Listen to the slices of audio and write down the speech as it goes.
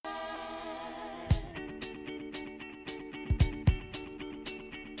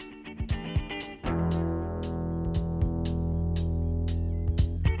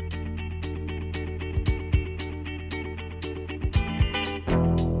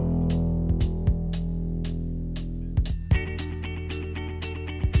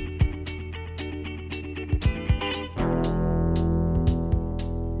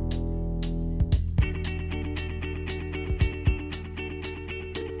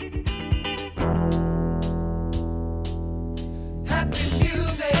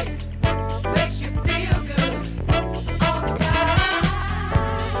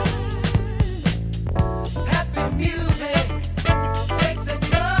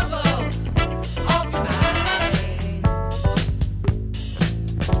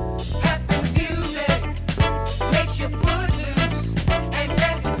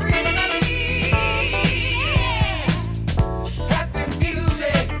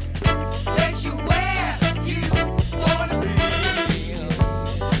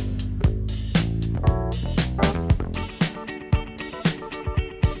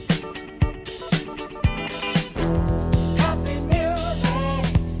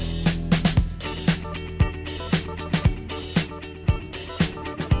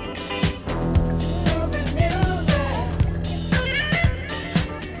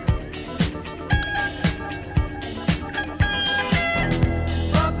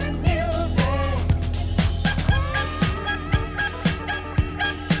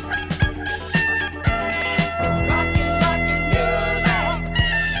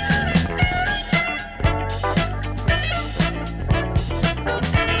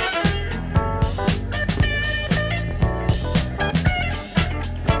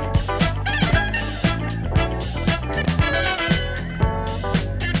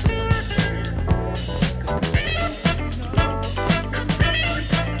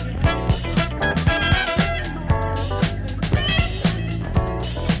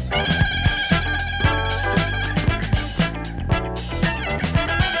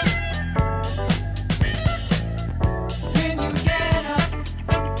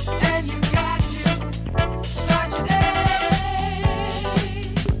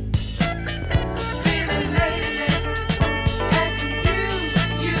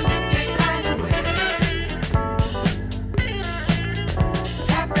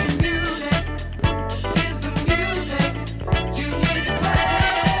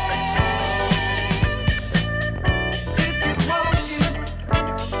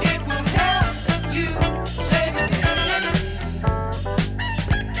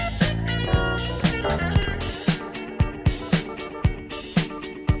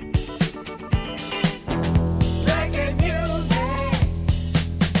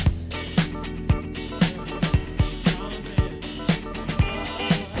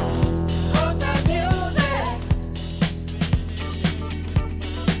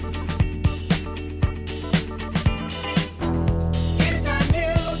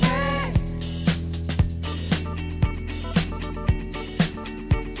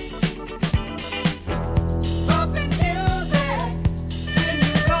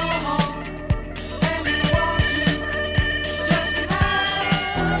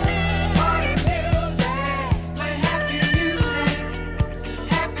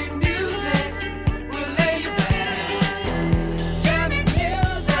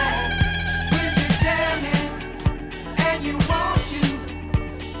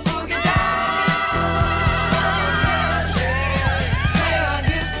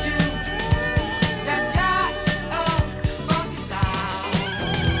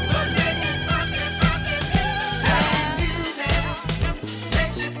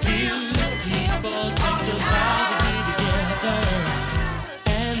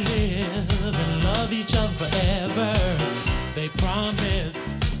love each other forever. They promise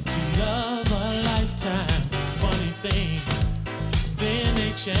to love a lifetime. Funny thing, then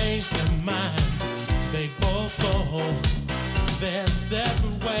they change their minds. They both go their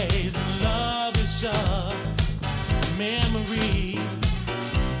separate ways. Love is just a memory,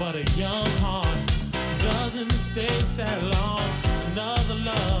 but a young heart doesn't stay sad long. Another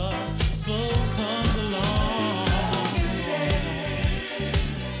love soon comes along.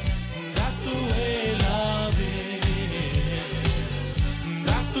 That's the way love is.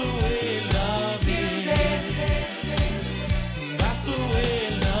 That's the way love is. That's the way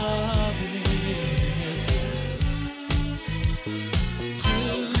love is.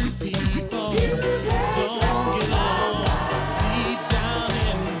 Two people don't get along. Deep down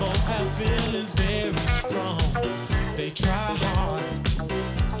in both have feelings very strong. They try hard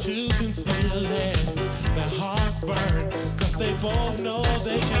to conceal it. Their hearts burn, cause they both know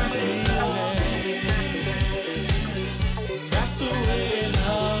they can feel it. That's the way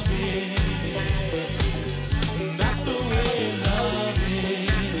love is. That's the way love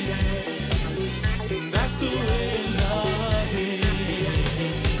is. That's the way love is.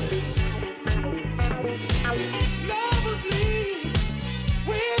 Lovers leave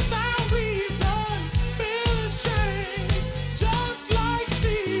without reason. Feelings change just like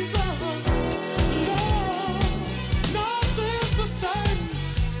seasons. Love, nothing's for certain.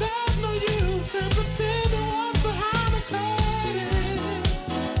 There's no use in pretending what's behind the curtain.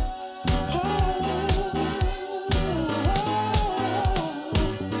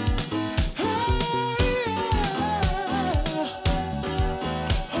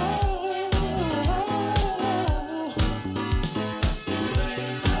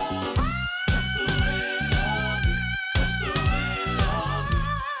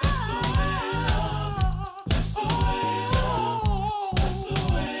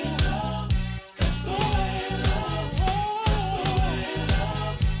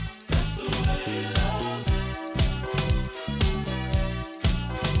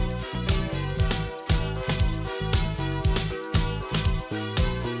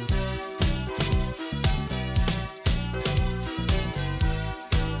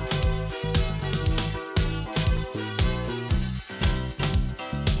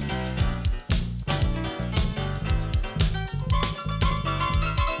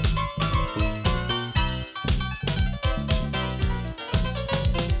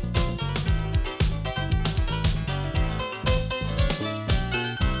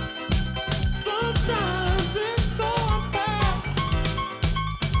 Sometimes it's so unfair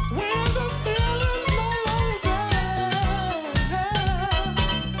when the feeling's no longer there.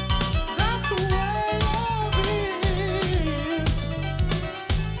 That's the way love is.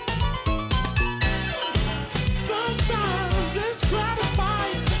 Sometimes it's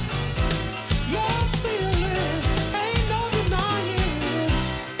gratifying. Love's feeling ain't no denying.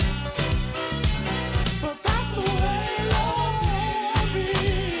 But that's the way love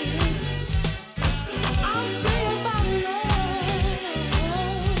is. I'm saying about love.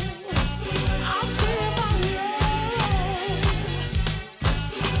 I'm saying about love.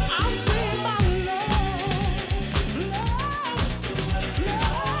 I'm saying about love.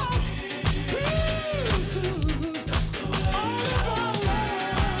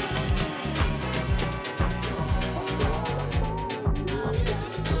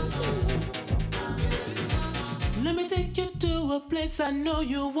 Let me take you to a place I know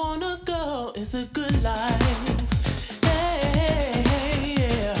you wanna go. It's a good life. Hey, hey, hey,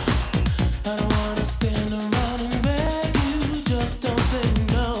 yeah. I don't wanna stand around and beg you. Just don't say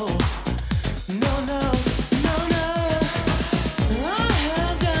no. No, no, no, no. I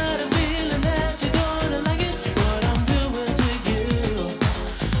have got a feeling that you're gonna like it. What I'm doing to you.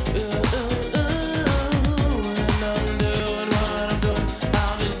 And I'm doing what I'm doing.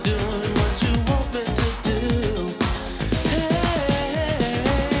 I'll be doing what you want me to do. Hey,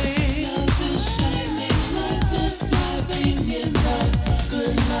 love is shining like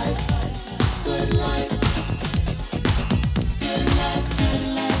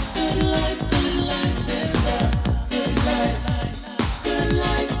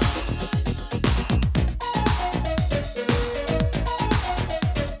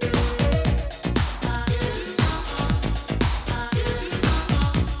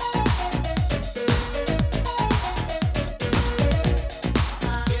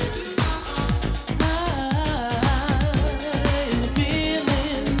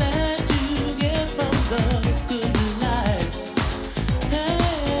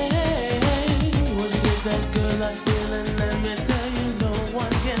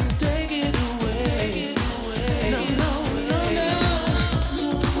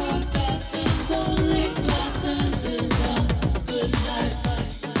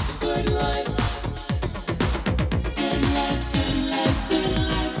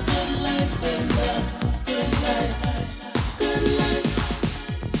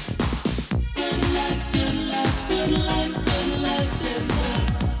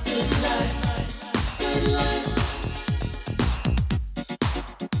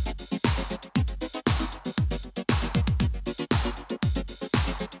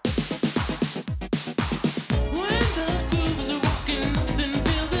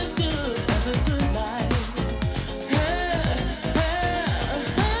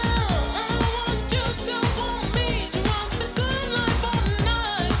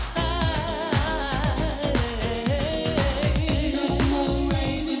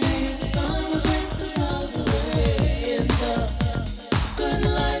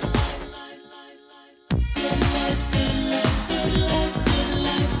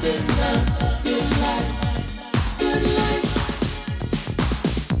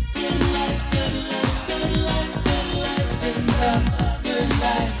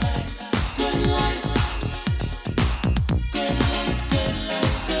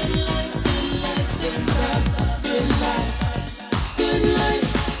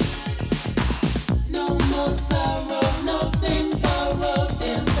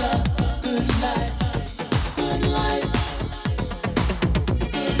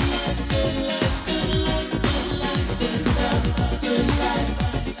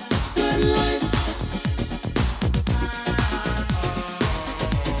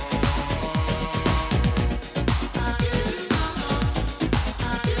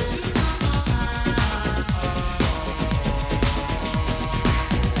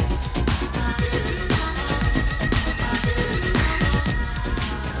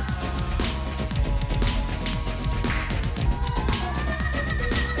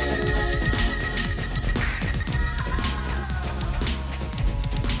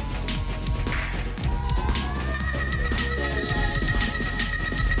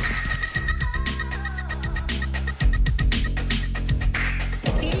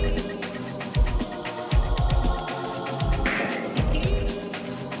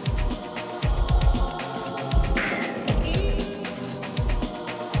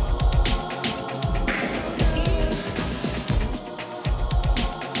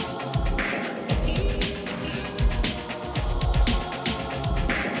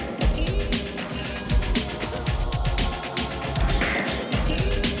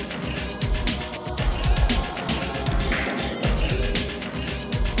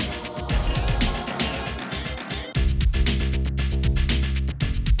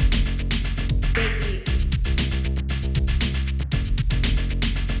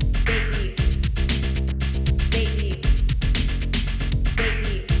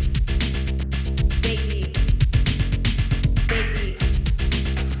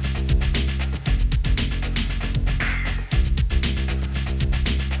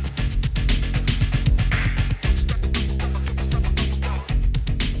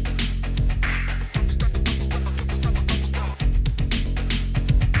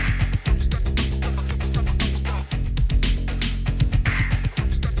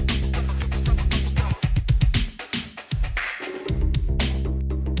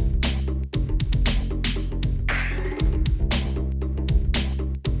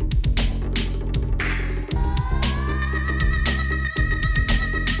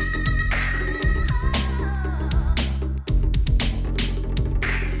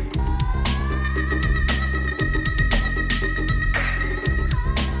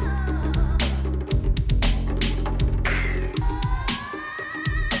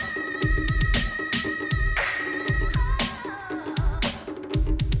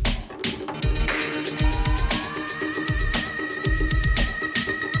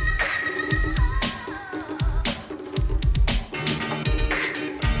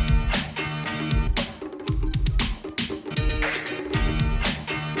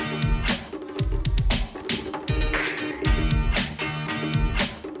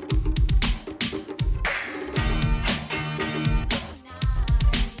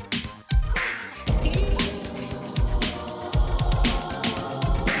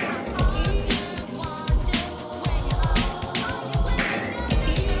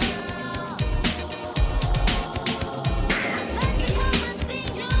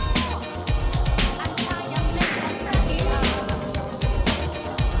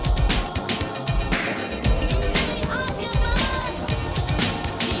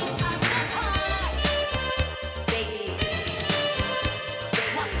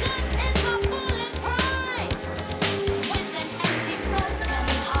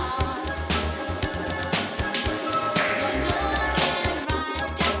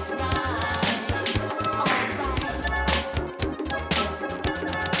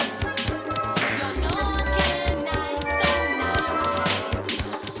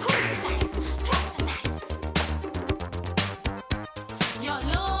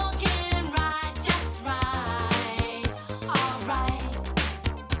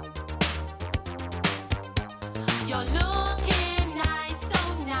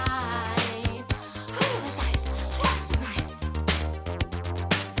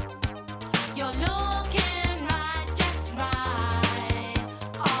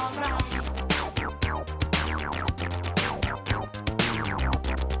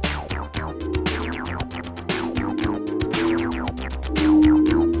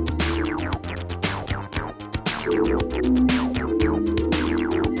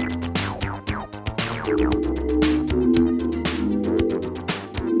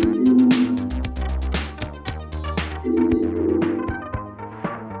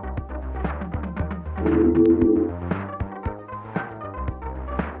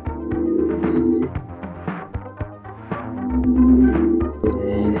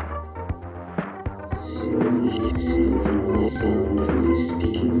sound of my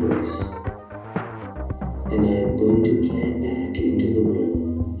speaking voice, and I am going to play it back into the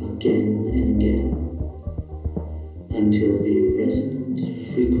room again and again until the resonant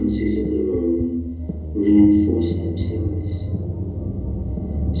frequencies of the room reinforce themselves,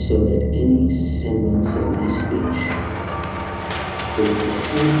 so that any semblance of my speech, with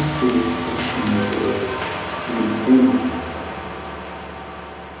perhaps the exception of the word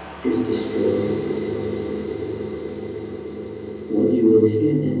is destroyed. What you will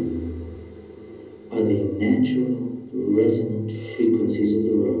hear then are the natural resonant frequencies of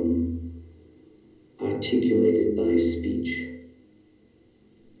the room, articulated by speech.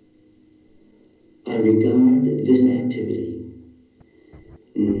 I regard this activity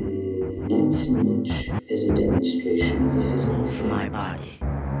not so much as a demonstration of physical Move my body.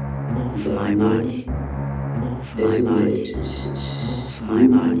 Move but my body. Move as my a way body. to Move my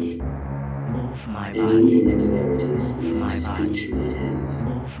body. Move my any body. irregularities Move my my body. speech might have.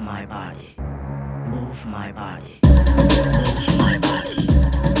 Move my body. Move my body. Move my body.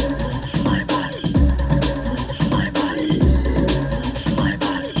 Move my body. Move my body. Move my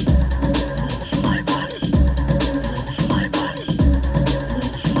body. Move my body. Move my body.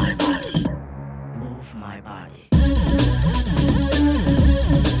 Move my body. Move my body.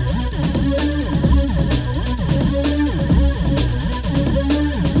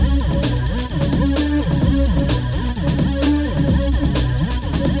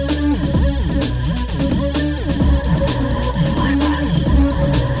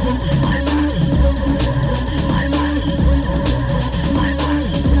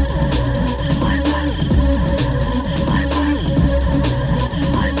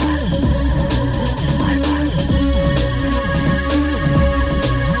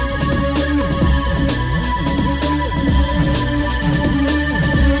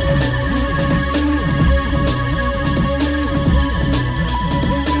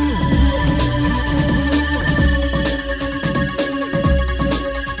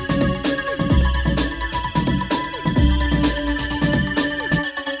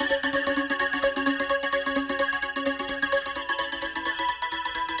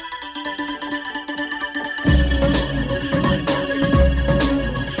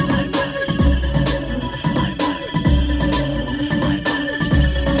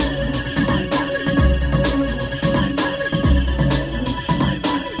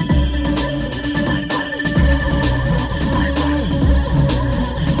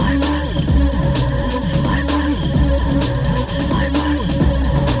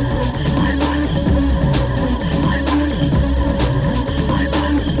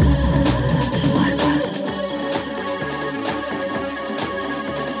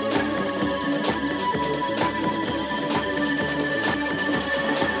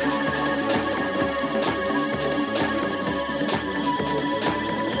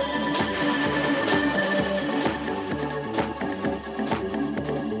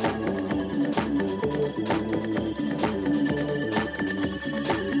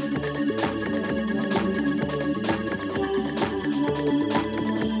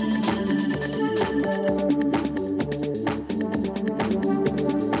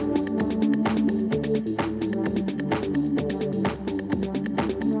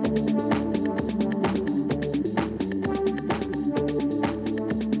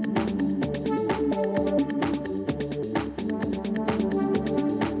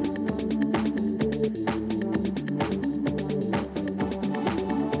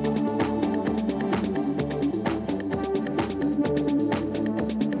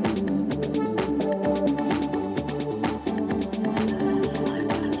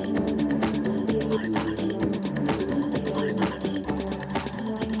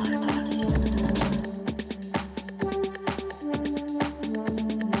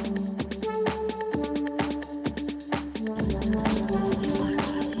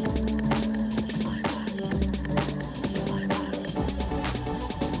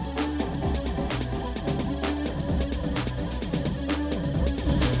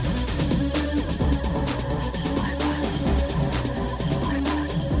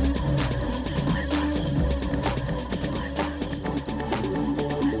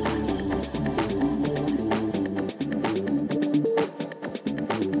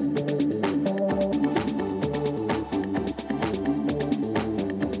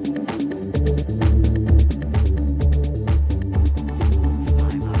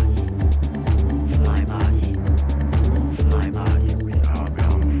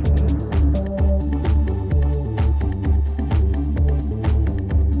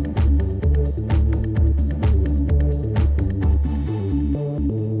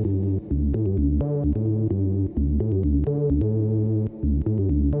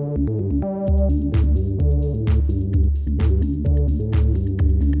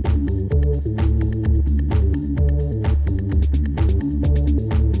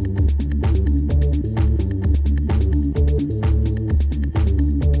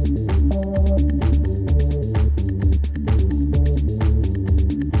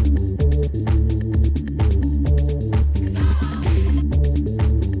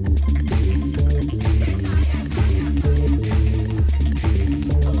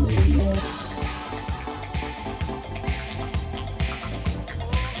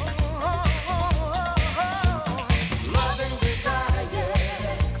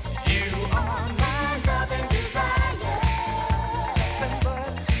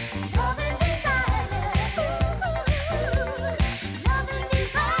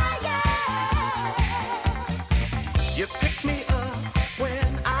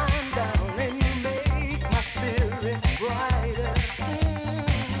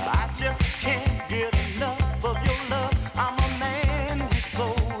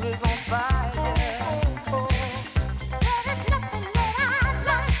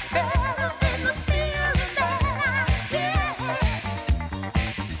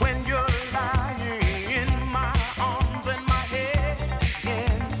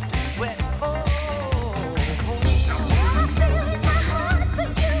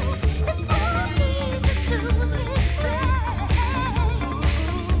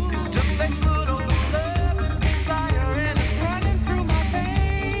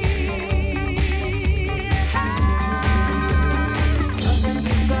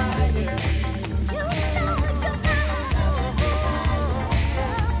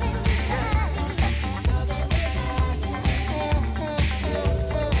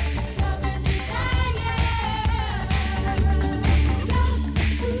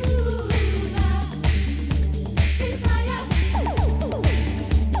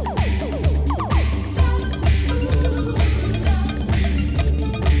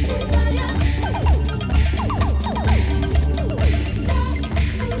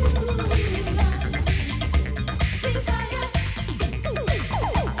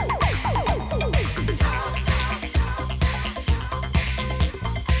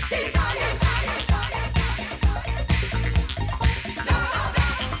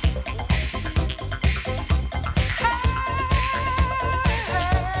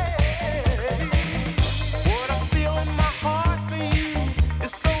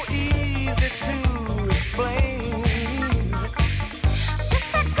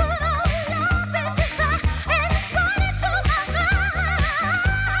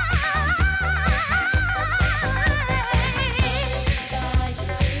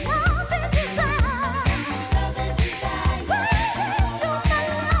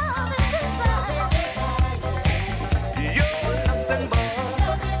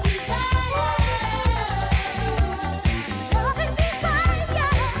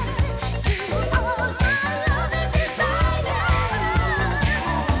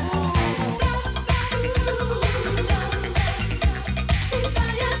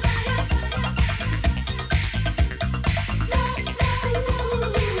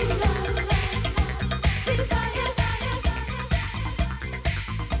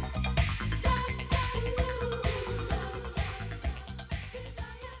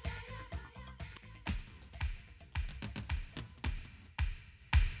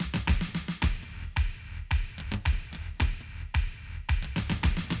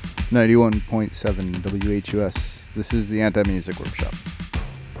 91.7 WHUS. This is the Anti-Music Workshop.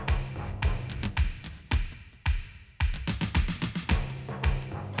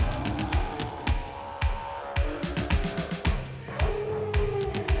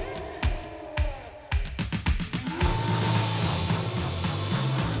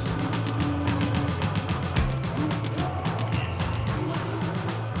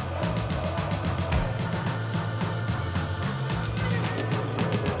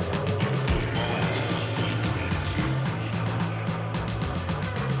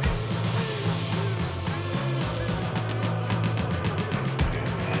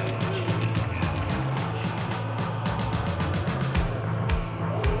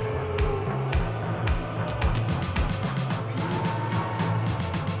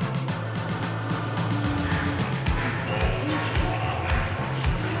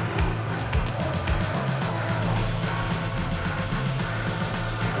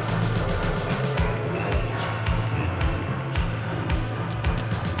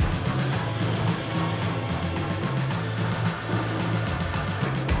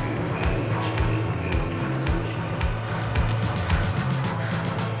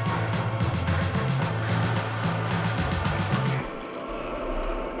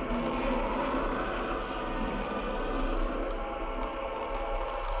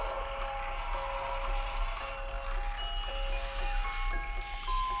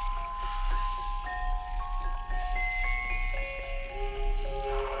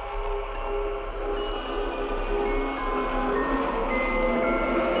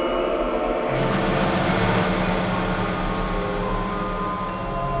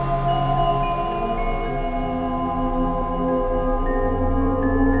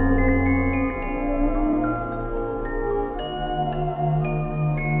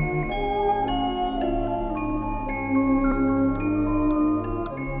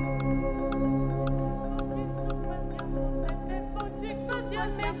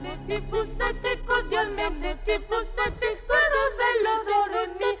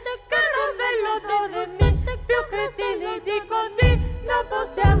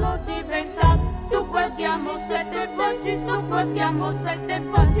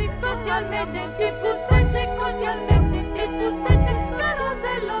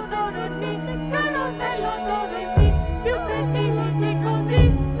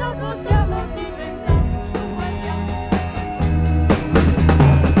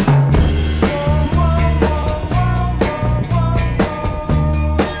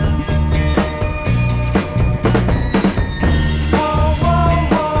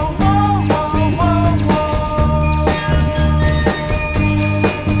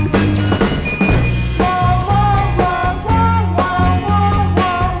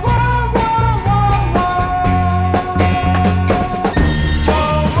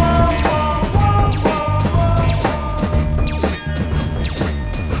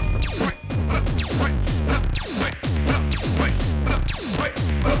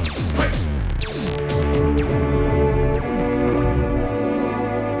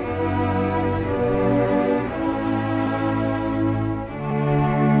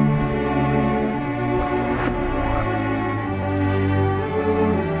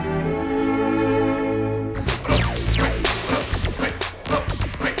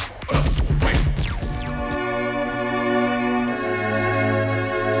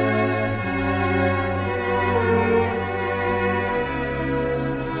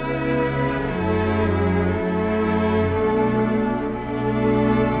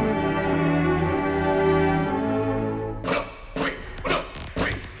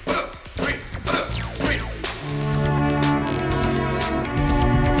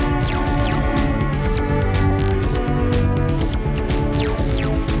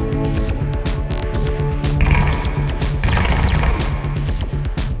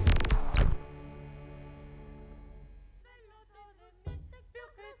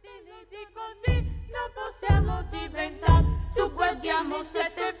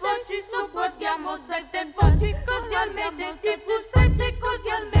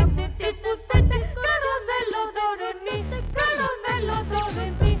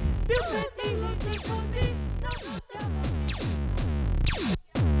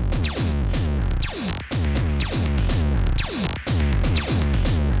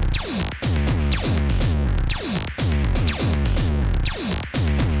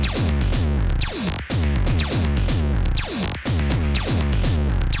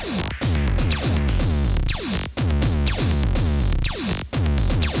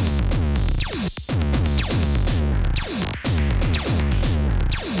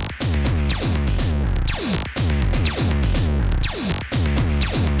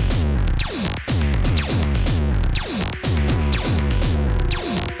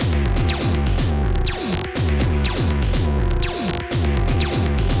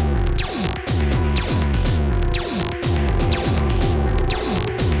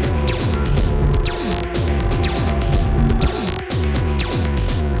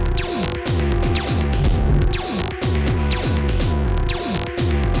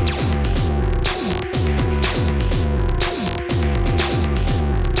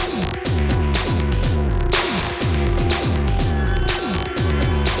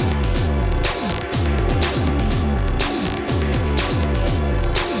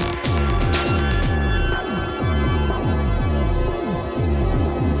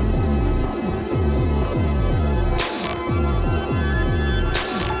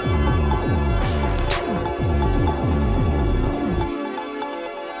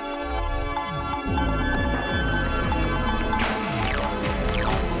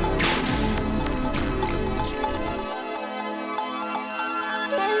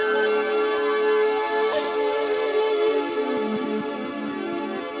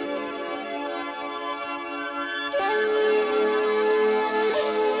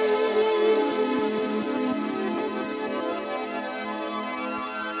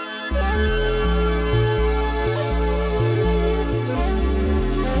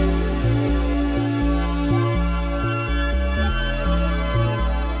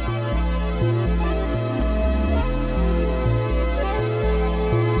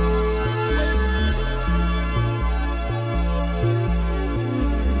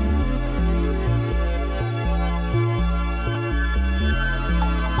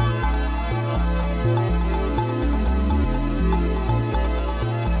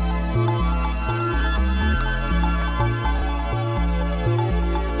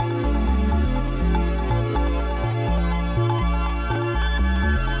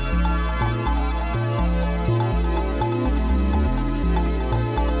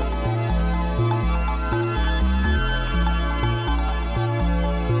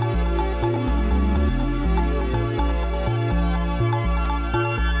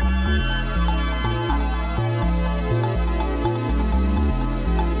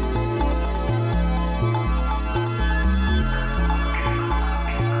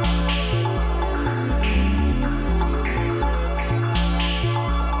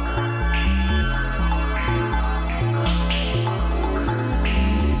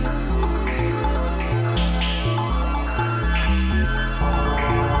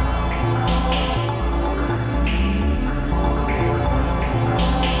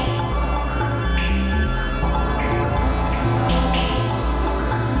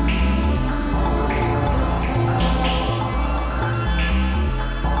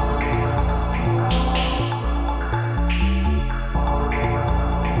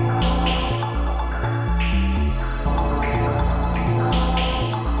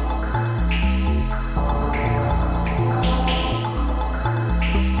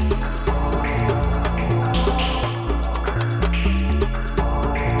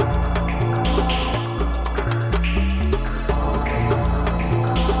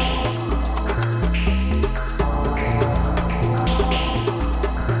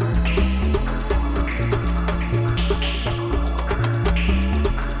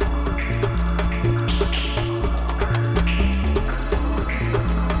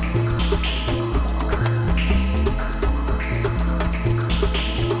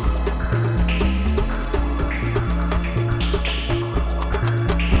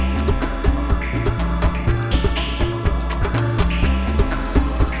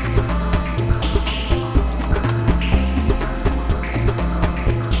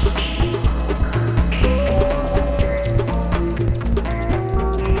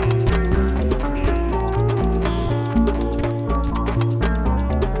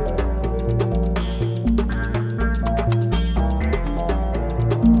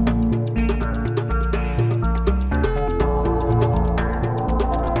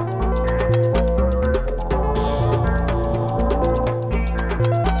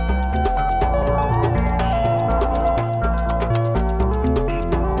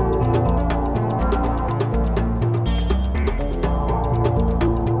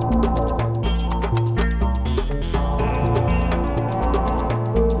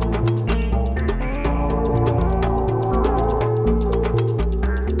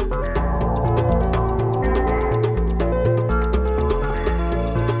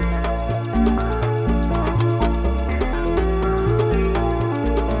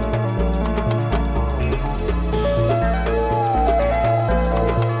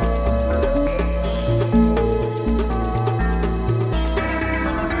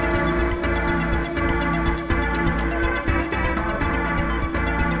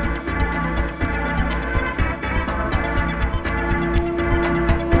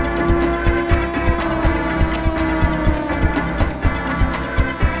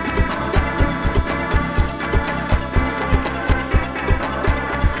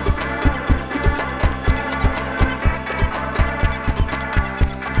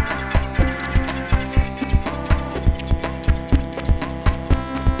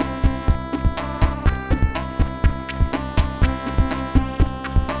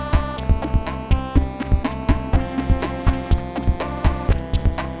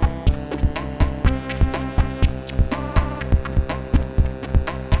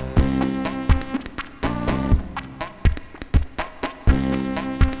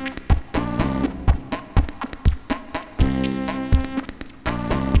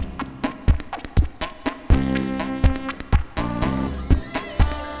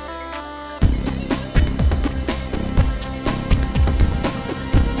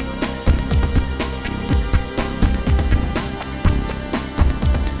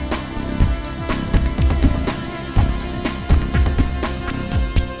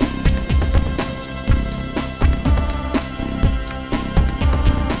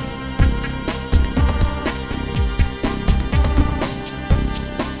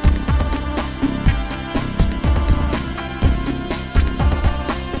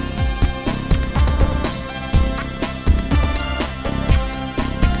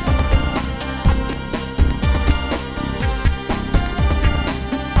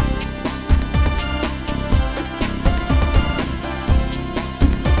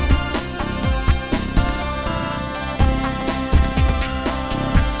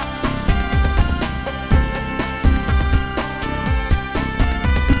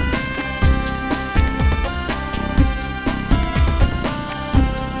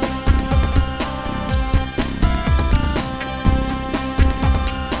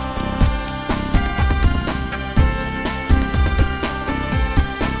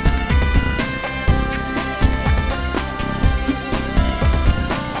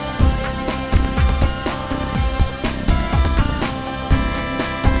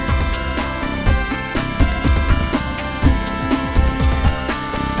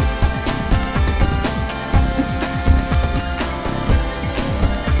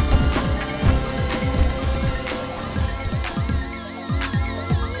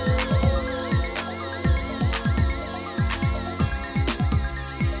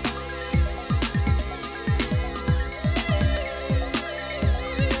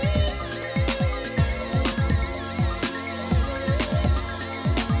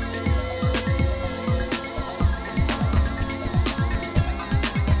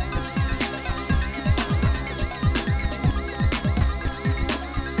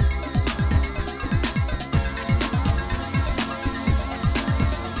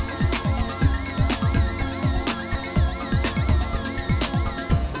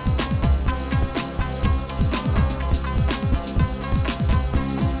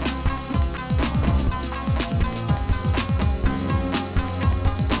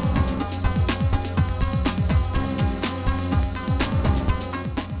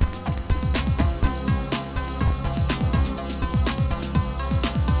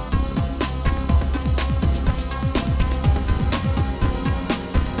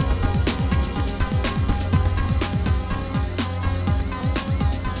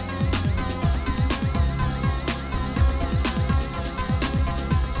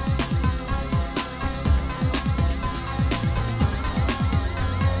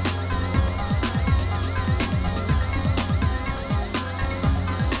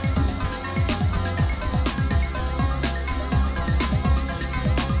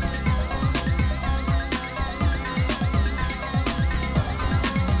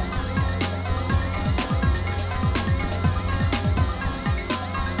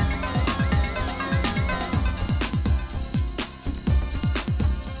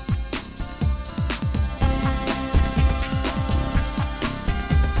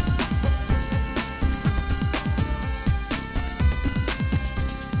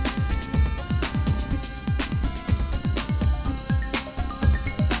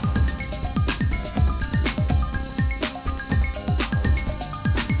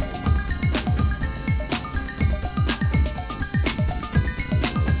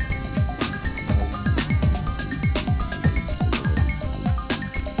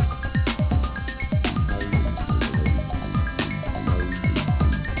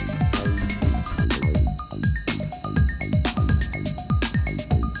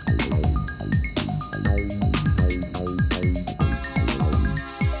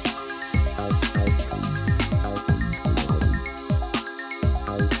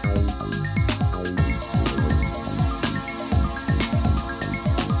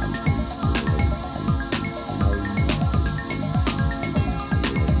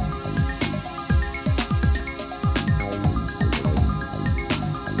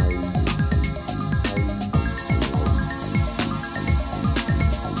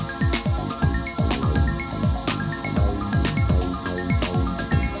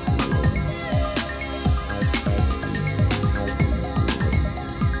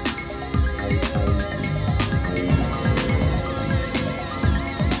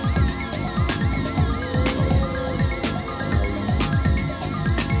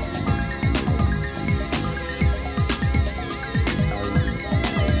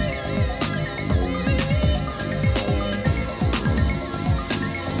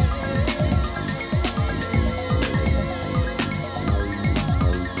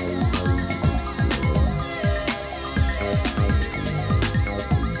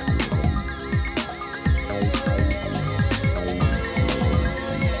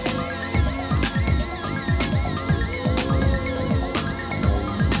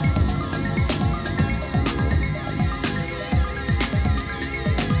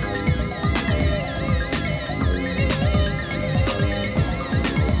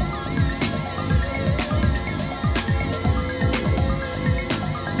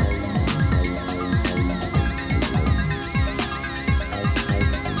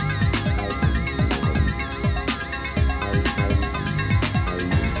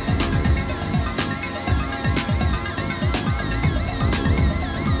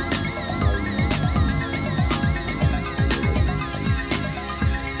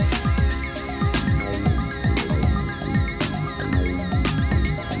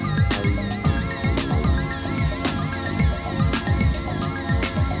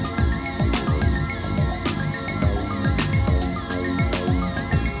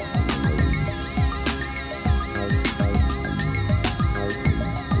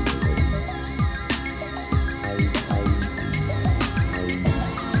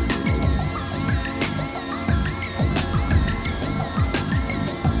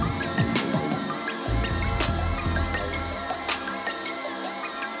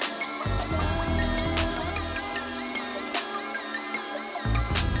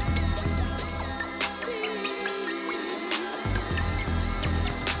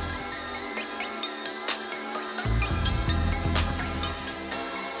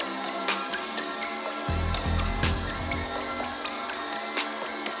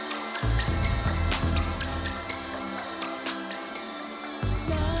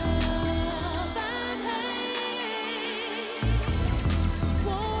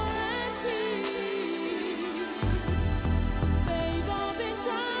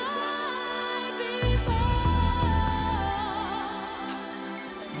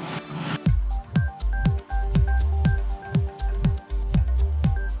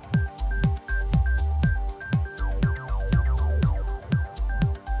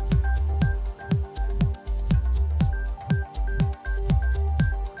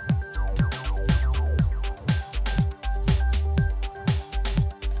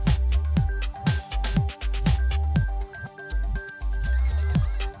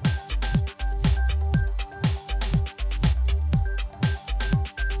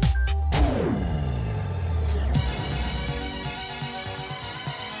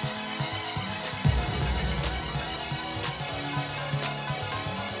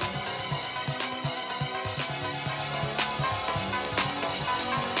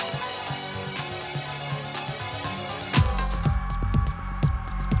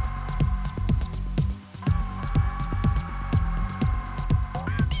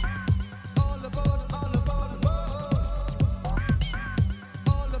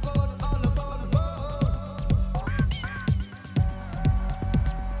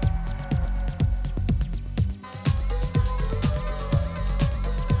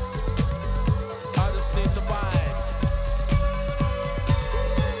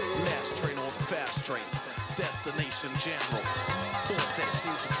 general. Thoughts that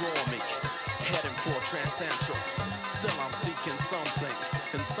seem to draw me, heading for transcentral. Still I'm seeking something,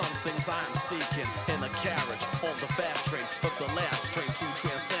 and some things I am seeking. In a carriage on the fast train, but the last train to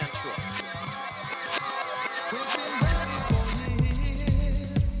transcentral. We've been ready for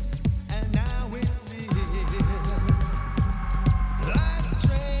years, and now it's here. Last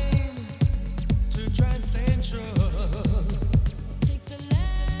train to transcentral. Take the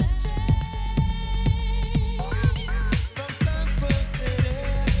last train From Central City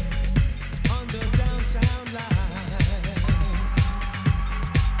on the downtown line.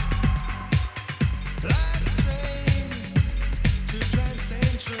 Last train to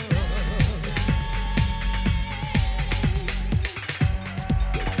transcentral.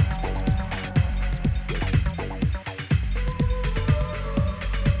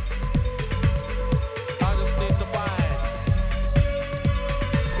 I just need the vibes.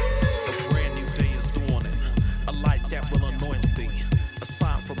 A brand new day is dawning. A light that will anoint thee. A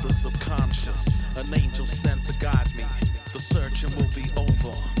sign from the subconscious. An angel sent to guide me. The searching will be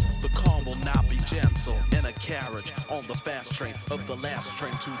over. The calm will now be gentle. In a carriage on the fast train of the last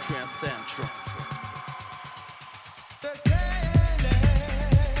train to transcentral. The KLF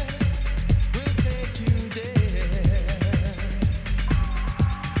will take you there.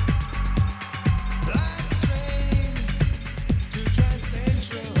 Last train to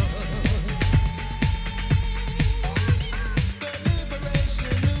transcentral. The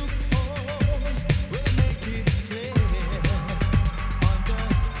liberation loophole will make it clear. On the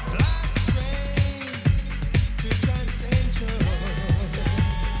last train to transcentral.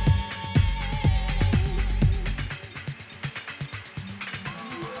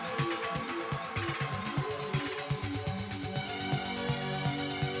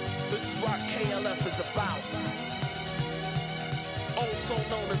 This is what KLF is about. Also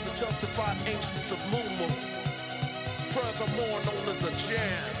known as the justified ancients of Mumu. Furthermore known as the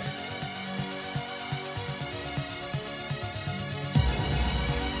Jams.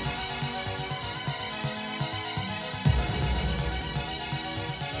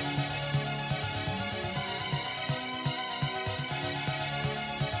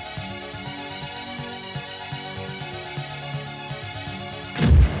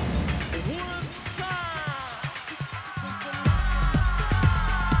 One time. Take the last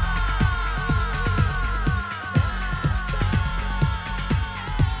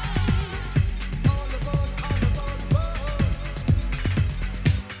All aboard, boat.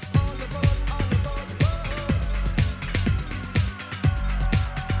 All aboard, boat.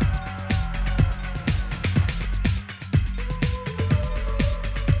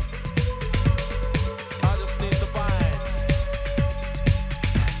 I just need the vibes.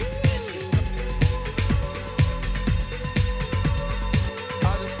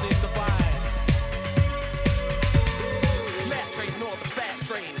 I just need the vibes. Last train nor the fast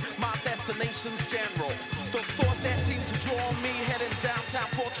train. My destination's general. The thoughts that seem to draw me heading downtown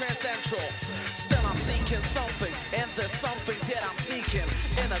for transcentral. Still I'm seeking something, and there's something that I'm seeking.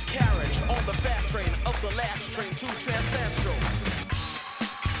 In a carriage on the fast train of the last train to transcentral.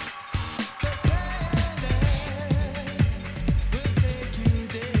 The KLF will take you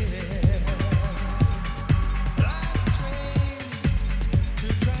there. Last train to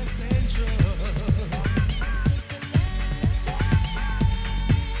transcentral.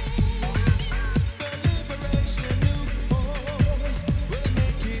 The liberation loophole will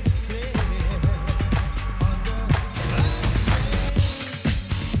make it clear. On the last train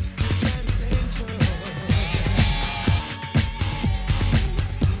to transcentral.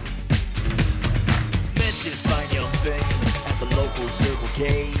 Met this fine young thing at the local Circle K.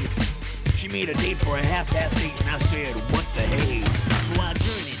 She made a date for 8:30, and I said, what the hey? So I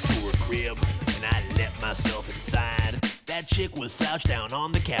journeyed to her crib, and I let myself inside. That chick was slouched down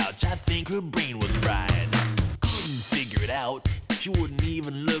on the couch. I think her brain was fried. Couldn't figure it out. She wouldn't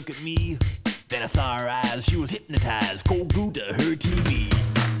even look at me. Then I saw her eyes. She was hypnotized, cold glued to her TV.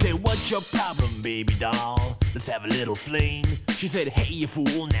 Said, what's your problem, baby doll? Let's have a little fling. She said, hey, you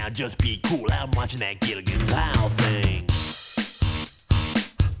fool, now just be cool. I'm watching that Gilligan's Isle thing.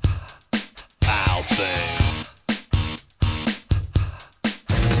 Isle thing.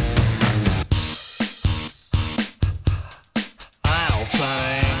 Isle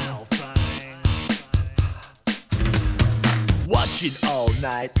thing. Watch it all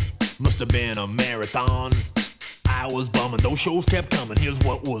night. Must have been a marathon. I was bumming, those shows kept coming. Here's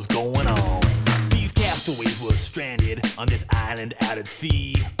what was going on. These castaways were stranded on this island out at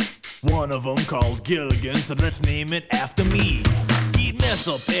sea. One of them called Gilligan, so let's name it after me. He'd mess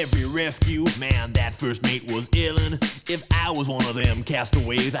up every rescue. Man, that first mate was illin'. If I was one of them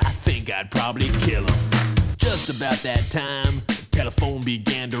castaways, I think I'd probably kill him. Just about that time, the telephone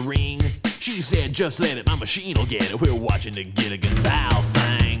began to ring. She said, just let it, my machine will get it. We're watching the Gilligan's Isle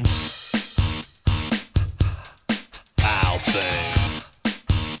thing. Isle thing.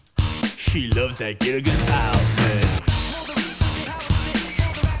 She loves that Gilligan's Isle thing.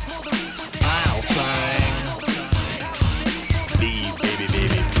 Isle thing. Please, baby,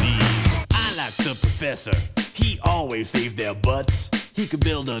 baby, please. I like the professor. He always saved their butts. He could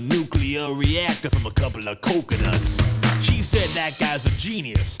build a nuclear reactor from a couple of coconuts. She said that guy's a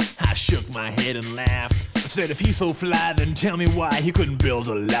genius. I shook my head and laughed. I said if he's so fly, then tell me why he couldn't build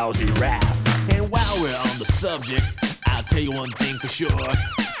a lousy raft. And while we're on the subject, I'll tell you one thing for sure.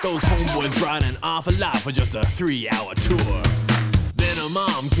 Those homeboys brought an awful lot for just a 3-hour tour. Then her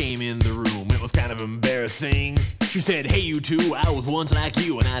mom came in the room. It was kind of embarrassing. She said, hey you two, I was once like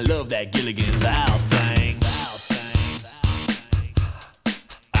you, and I love that Gilligan's Isle thing.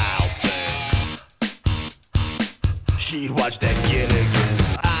 She'd watch that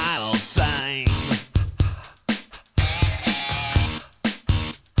Gilligan's Isle thing.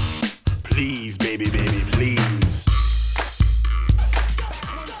 Please, baby, baby, please.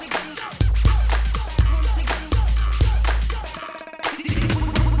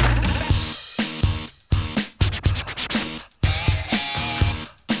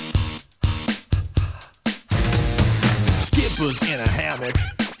 Skipper's in a hammock.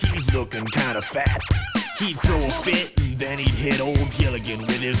 He's looking kind of fat. He'd throw a fit and then he'd hit old Gilligan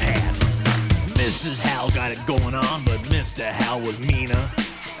with his hat. Mrs. Hal got it going on, but Mr. Hal was meaner.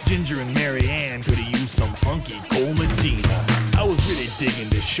 Ginger and Mary Ann could've used some funky Cole Medina. I was really digging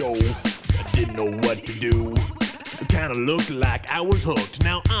this show. I didn't know what to do. It kinda looked like I was hooked.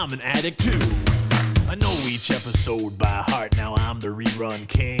 Now I'm an addict too. I know each episode by heart. Now I'm the rerun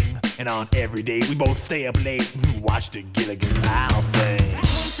king. And on every day we both stay up late and watch the Gilligan's Isle thing.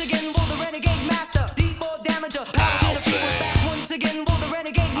 Once again, will the renegade master, D4 damager, power to the people back. Once again, will the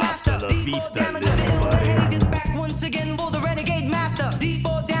renegade master, D4 damager, the ill behavior's back. Once again, will the renegade master,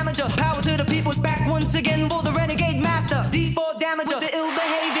 D4 damager, power to the people's back. Once again, will the renegade master, D4 damager, the ill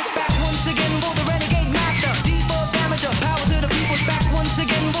behavior's back. Once again, will the renegade master, D4 damager, power to the people's back. Once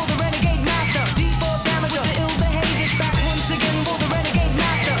again, will the renegade master, D4 damager, the ill behavior's back. Once again, will the renegade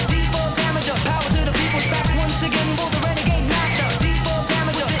master, D4 damager, power to the people's back. Once again, will the renegade master, D4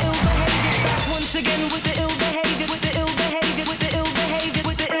 damager, the ill behavior's back. Once again, with the ill behavior, with the ill behavior, with the ill behavior,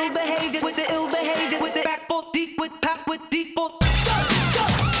 with the ill behavior, with the ill behavior, with the back foot deep with pop with deep foot. Go,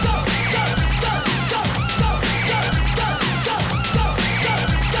 go, go, go, go, go, go,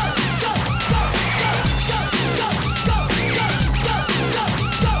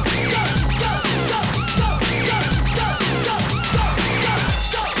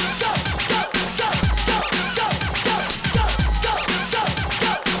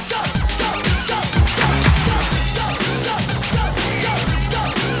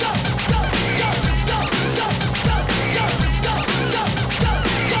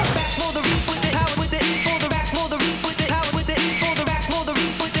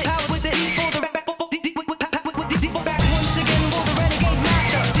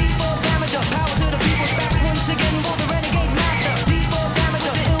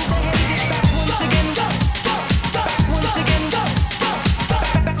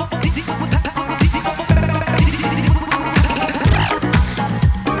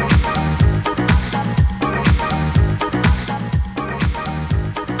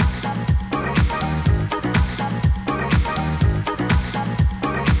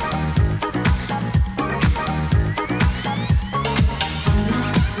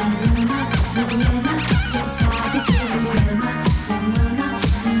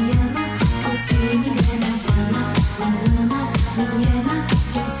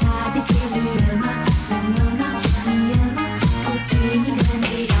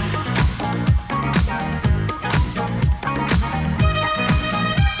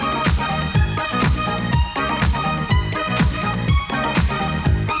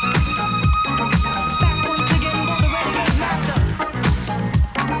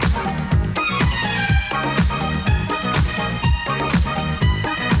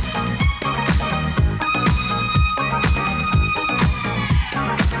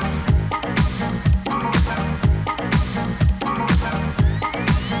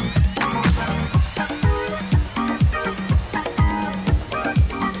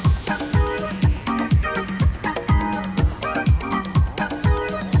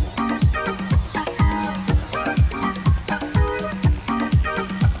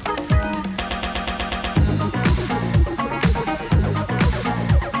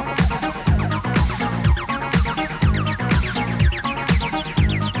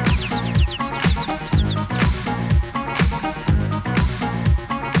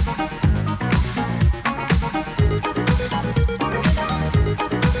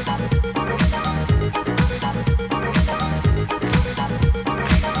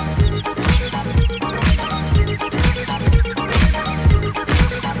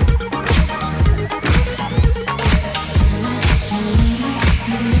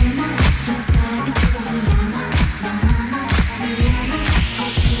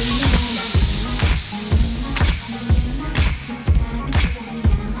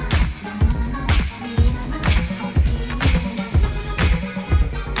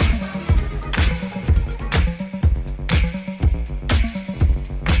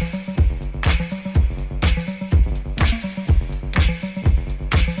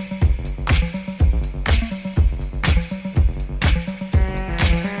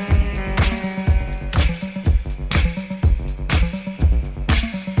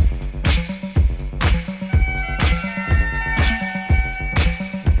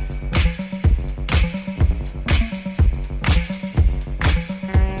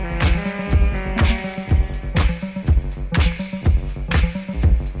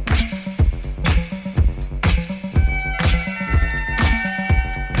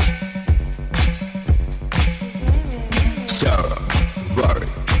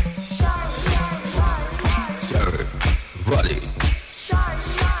 Valley.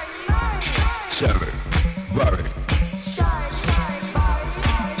 Sherry, Valley.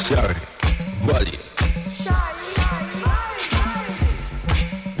 Sherry, Valley.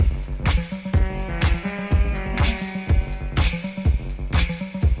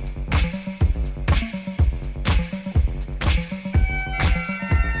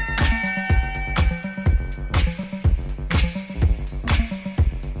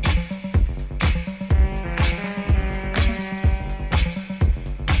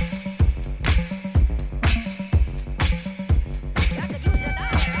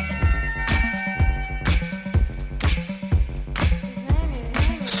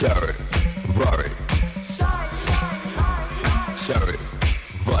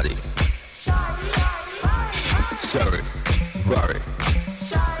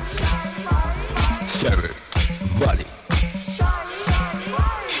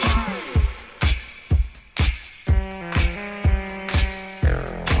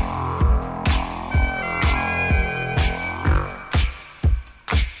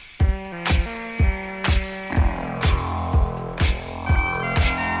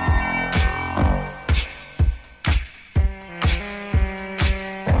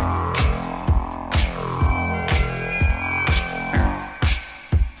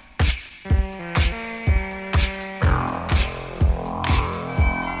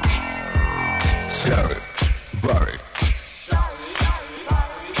 Sherry, Valley.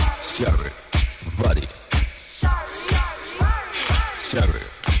 Sherry, Valley.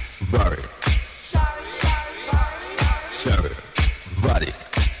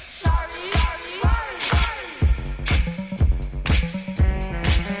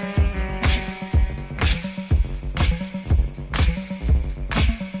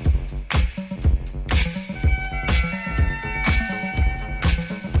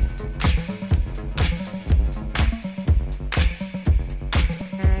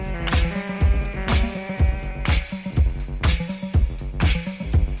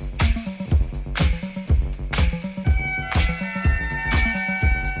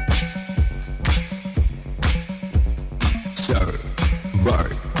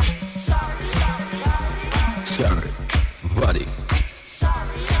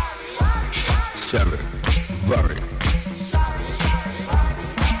 Sherry, Valley.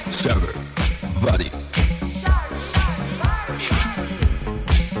 Sherry, Valley.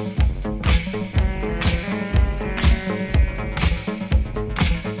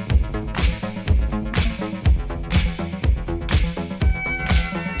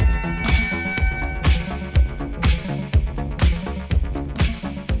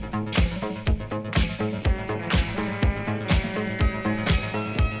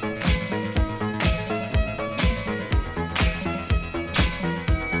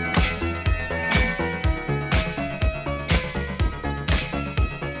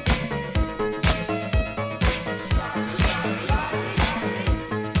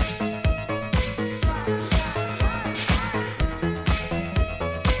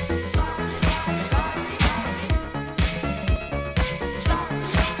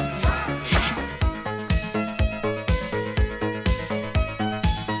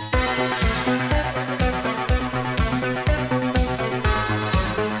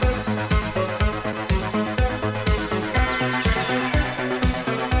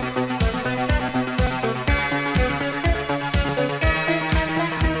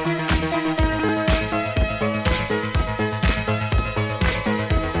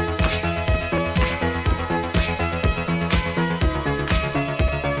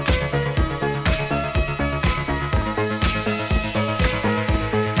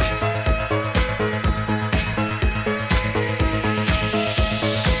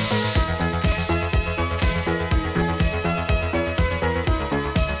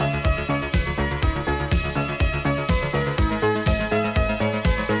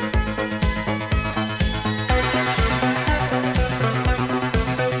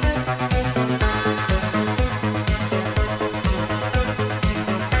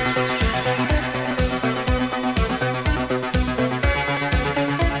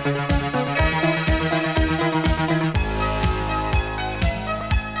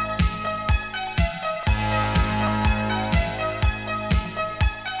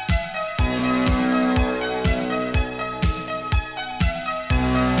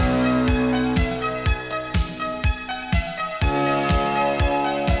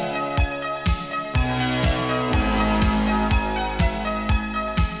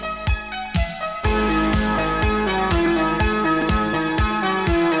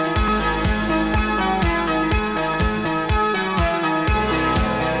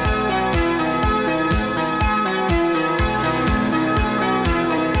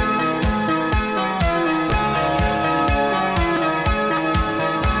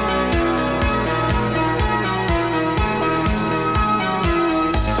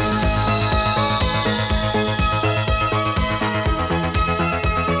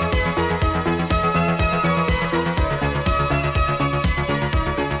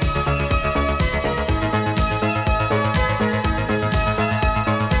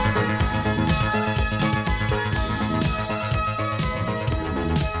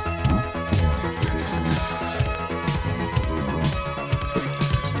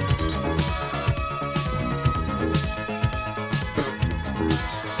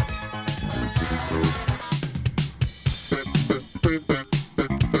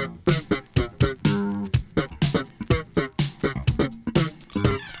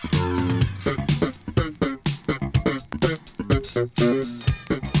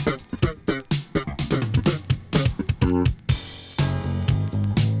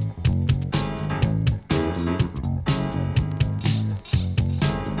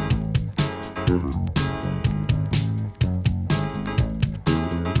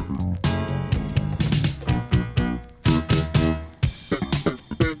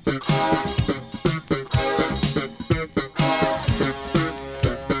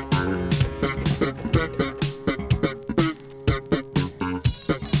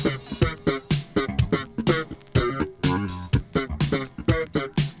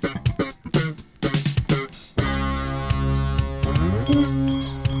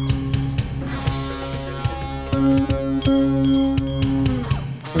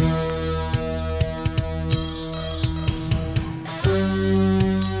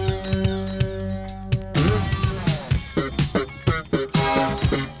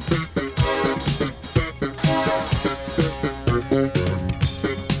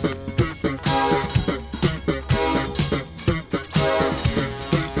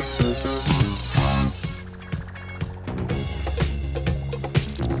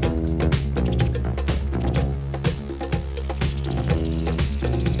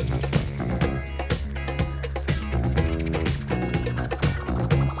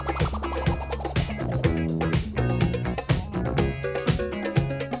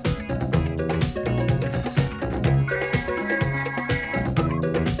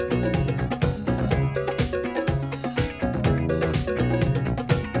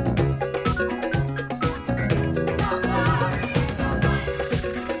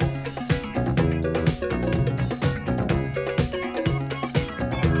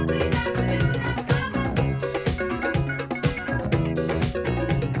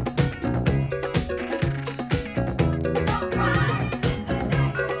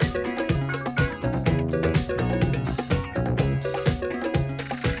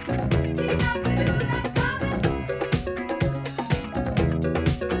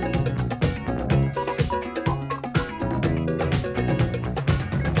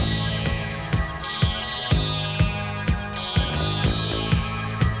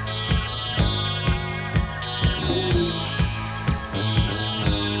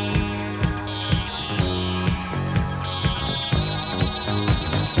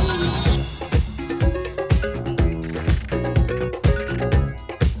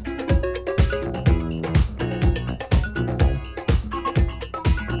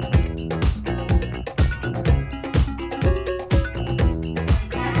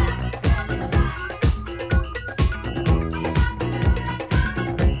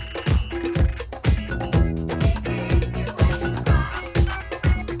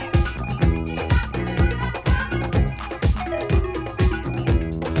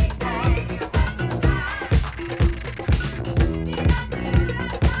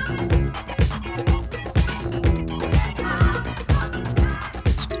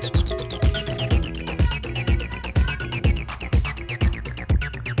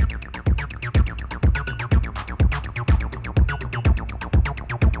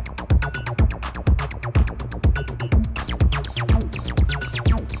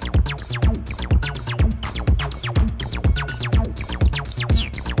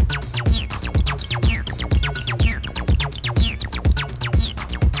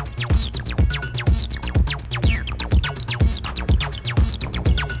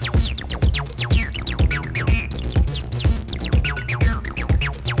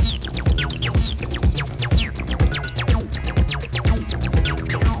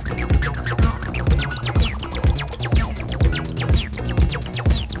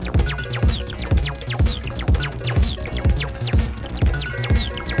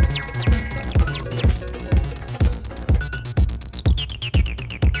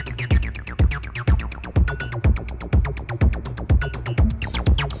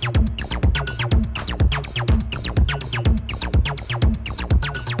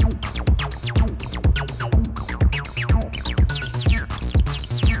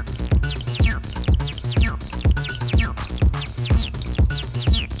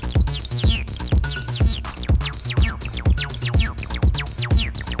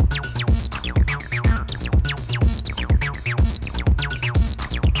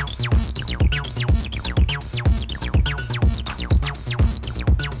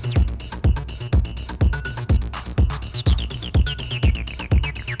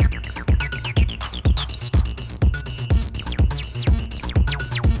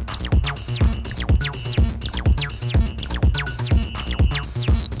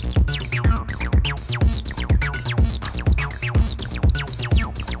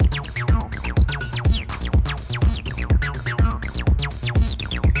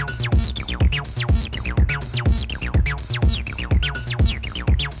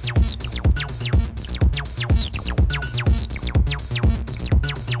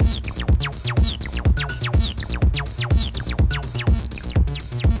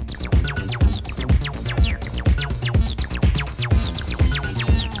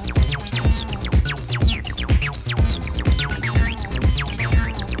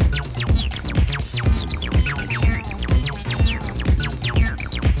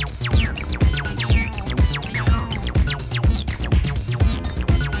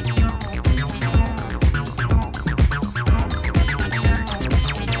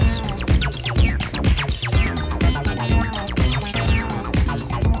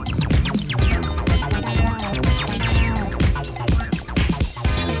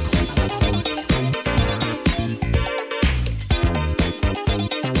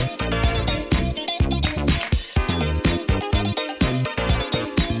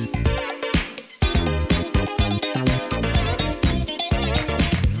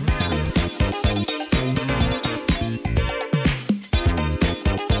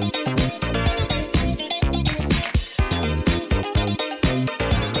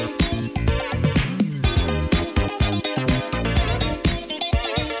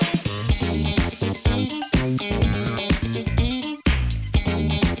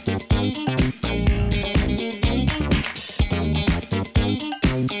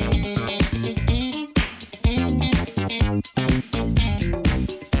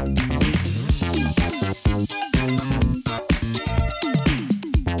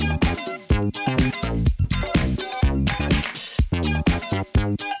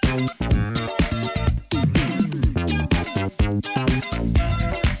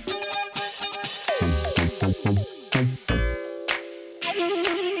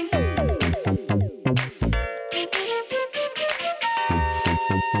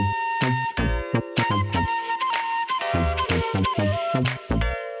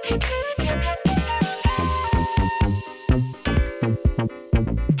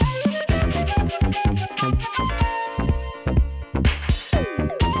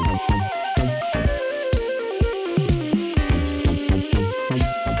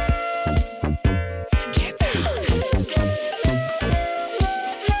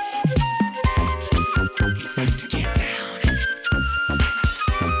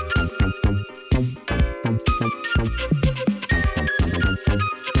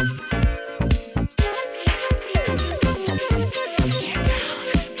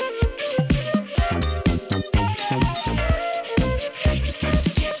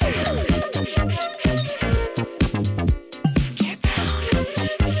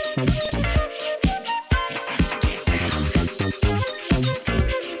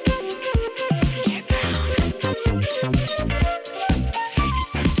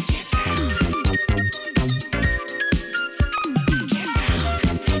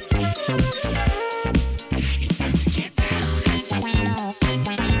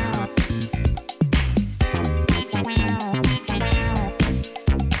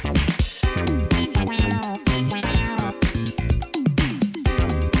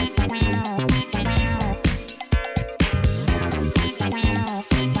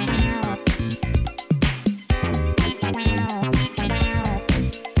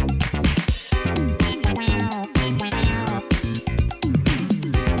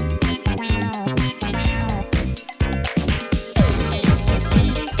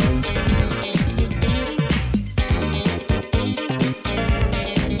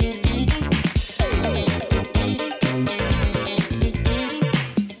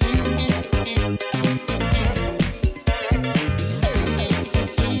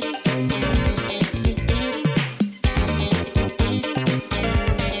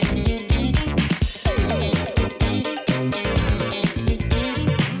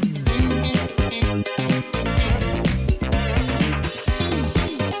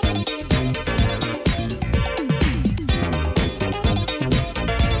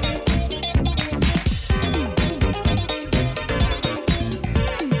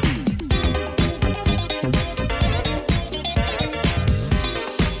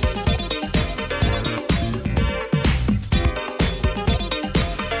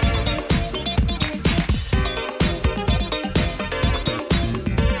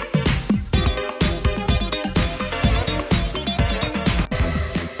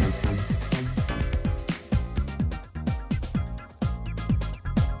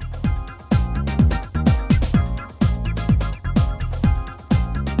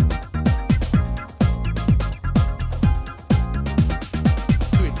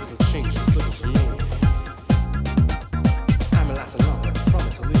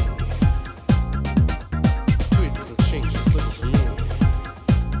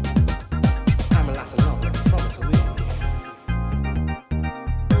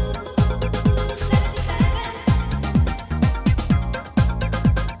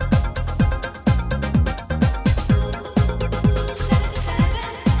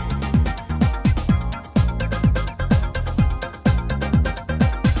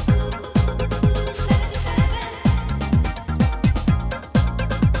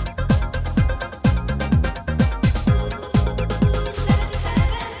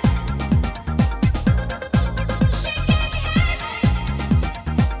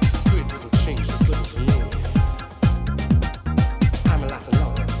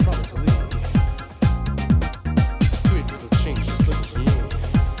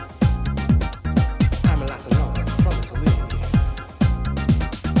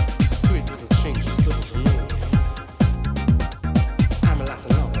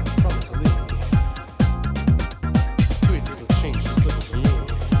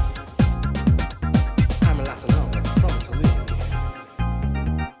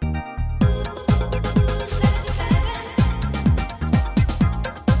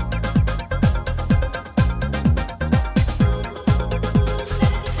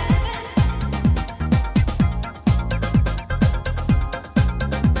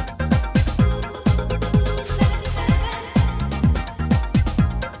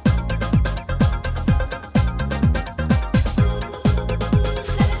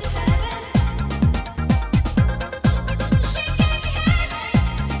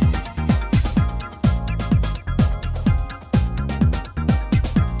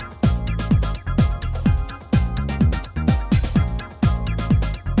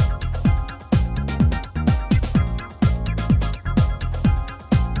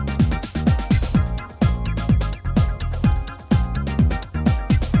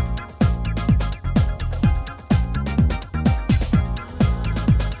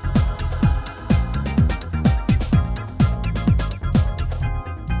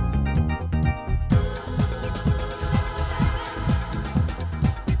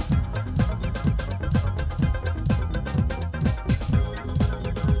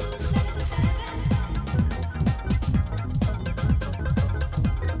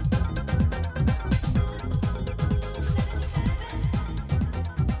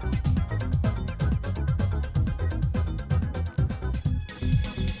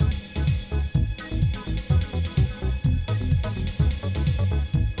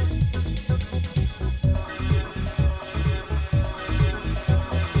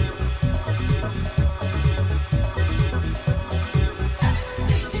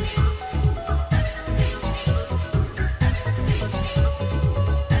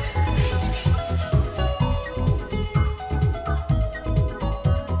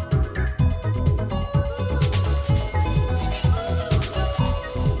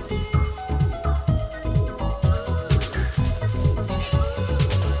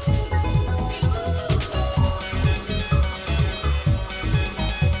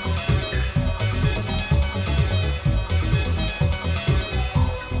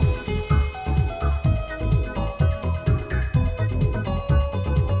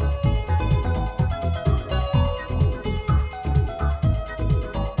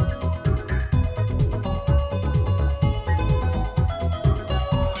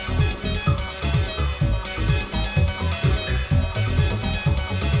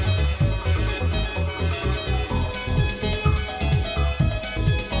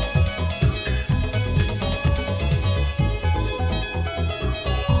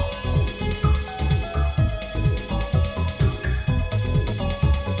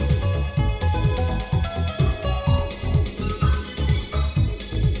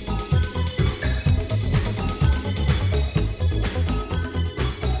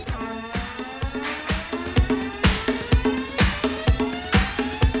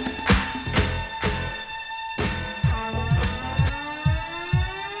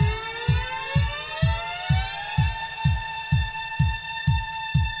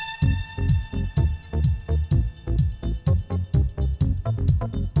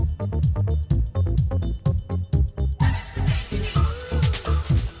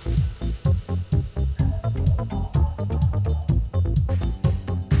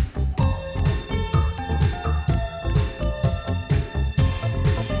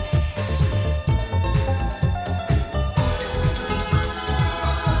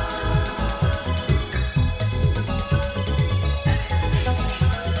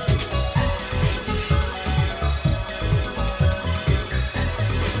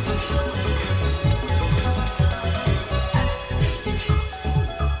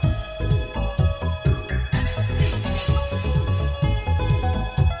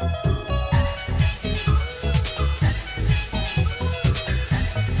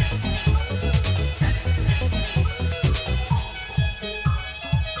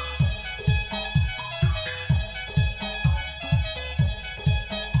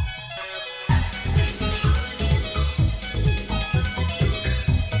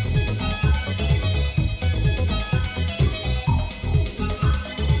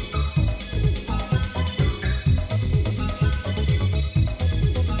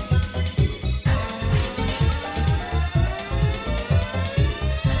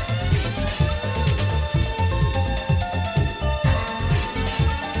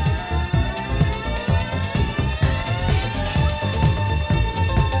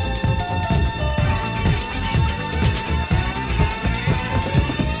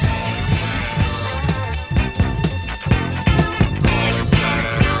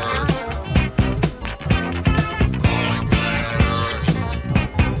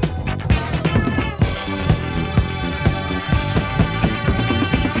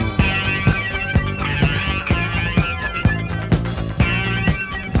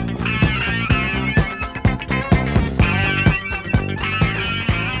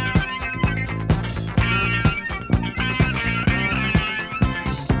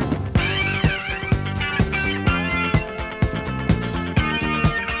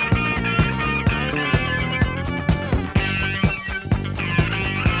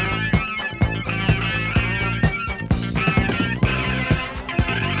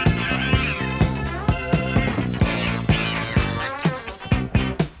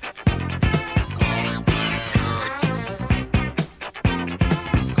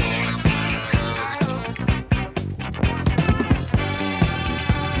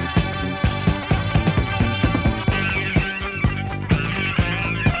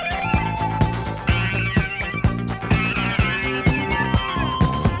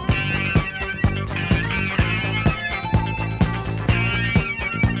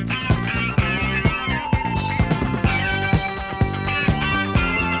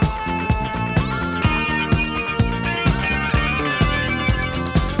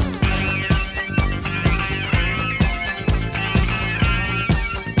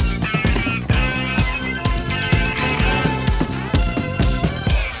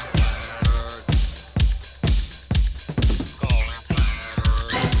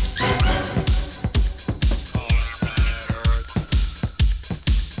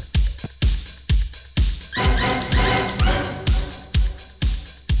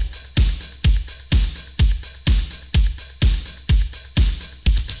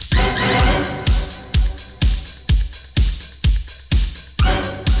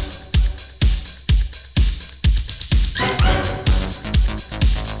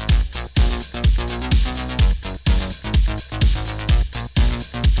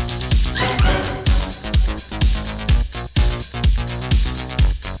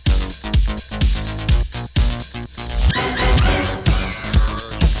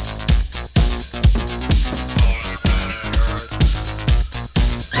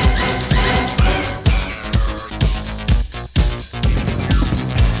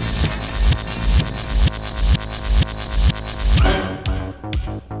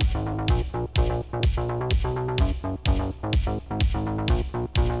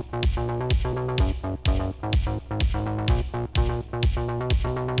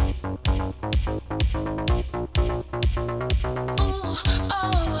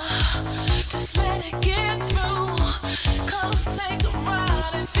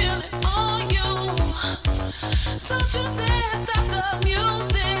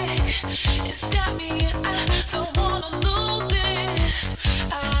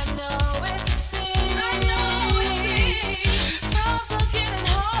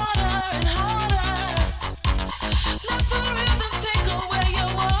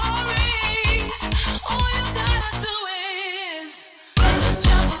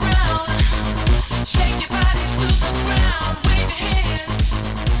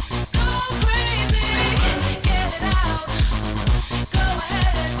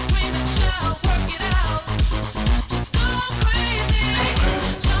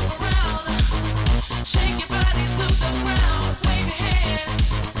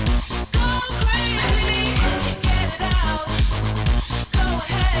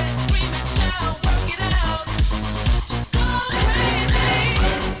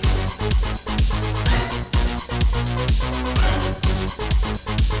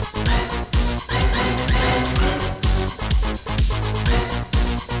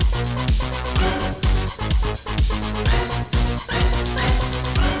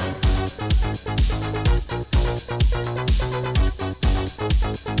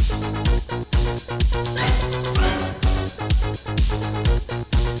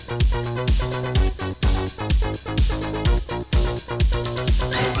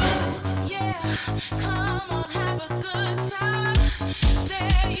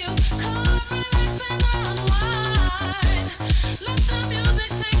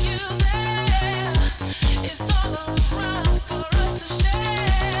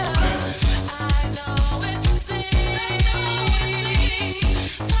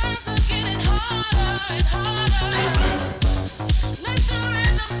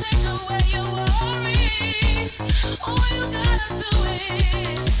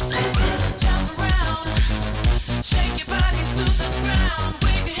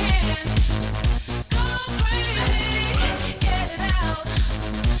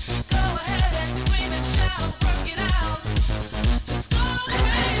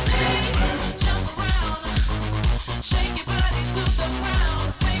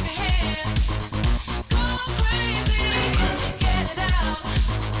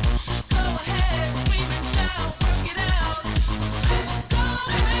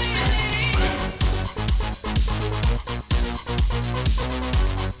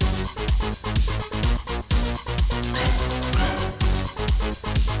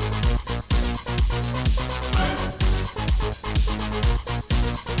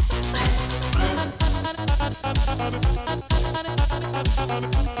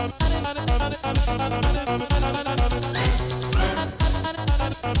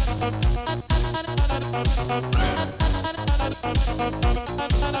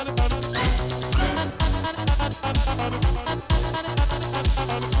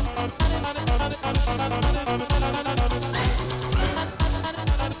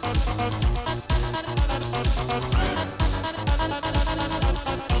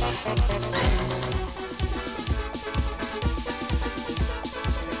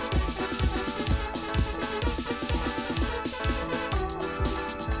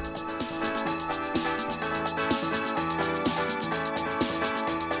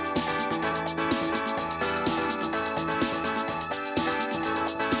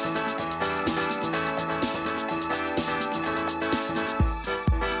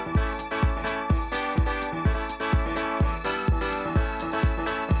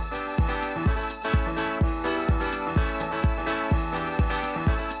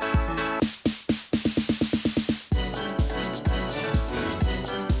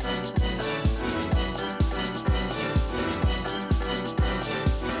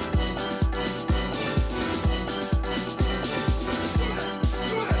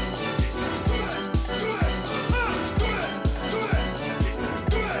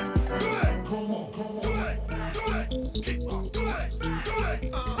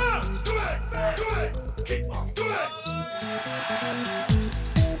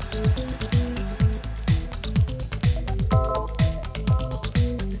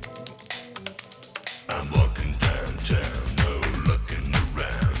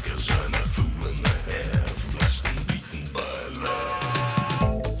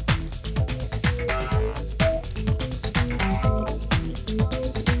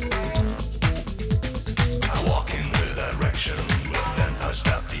 I walk in the direction, but then I stop.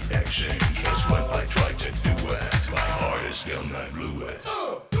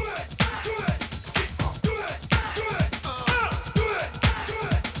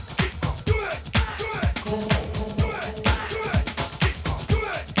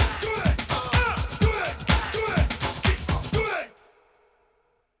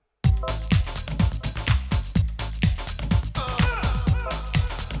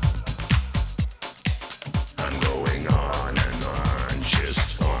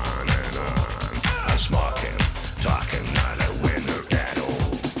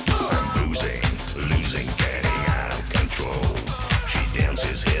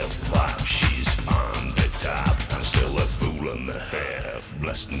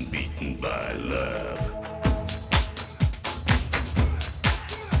 beaten by love.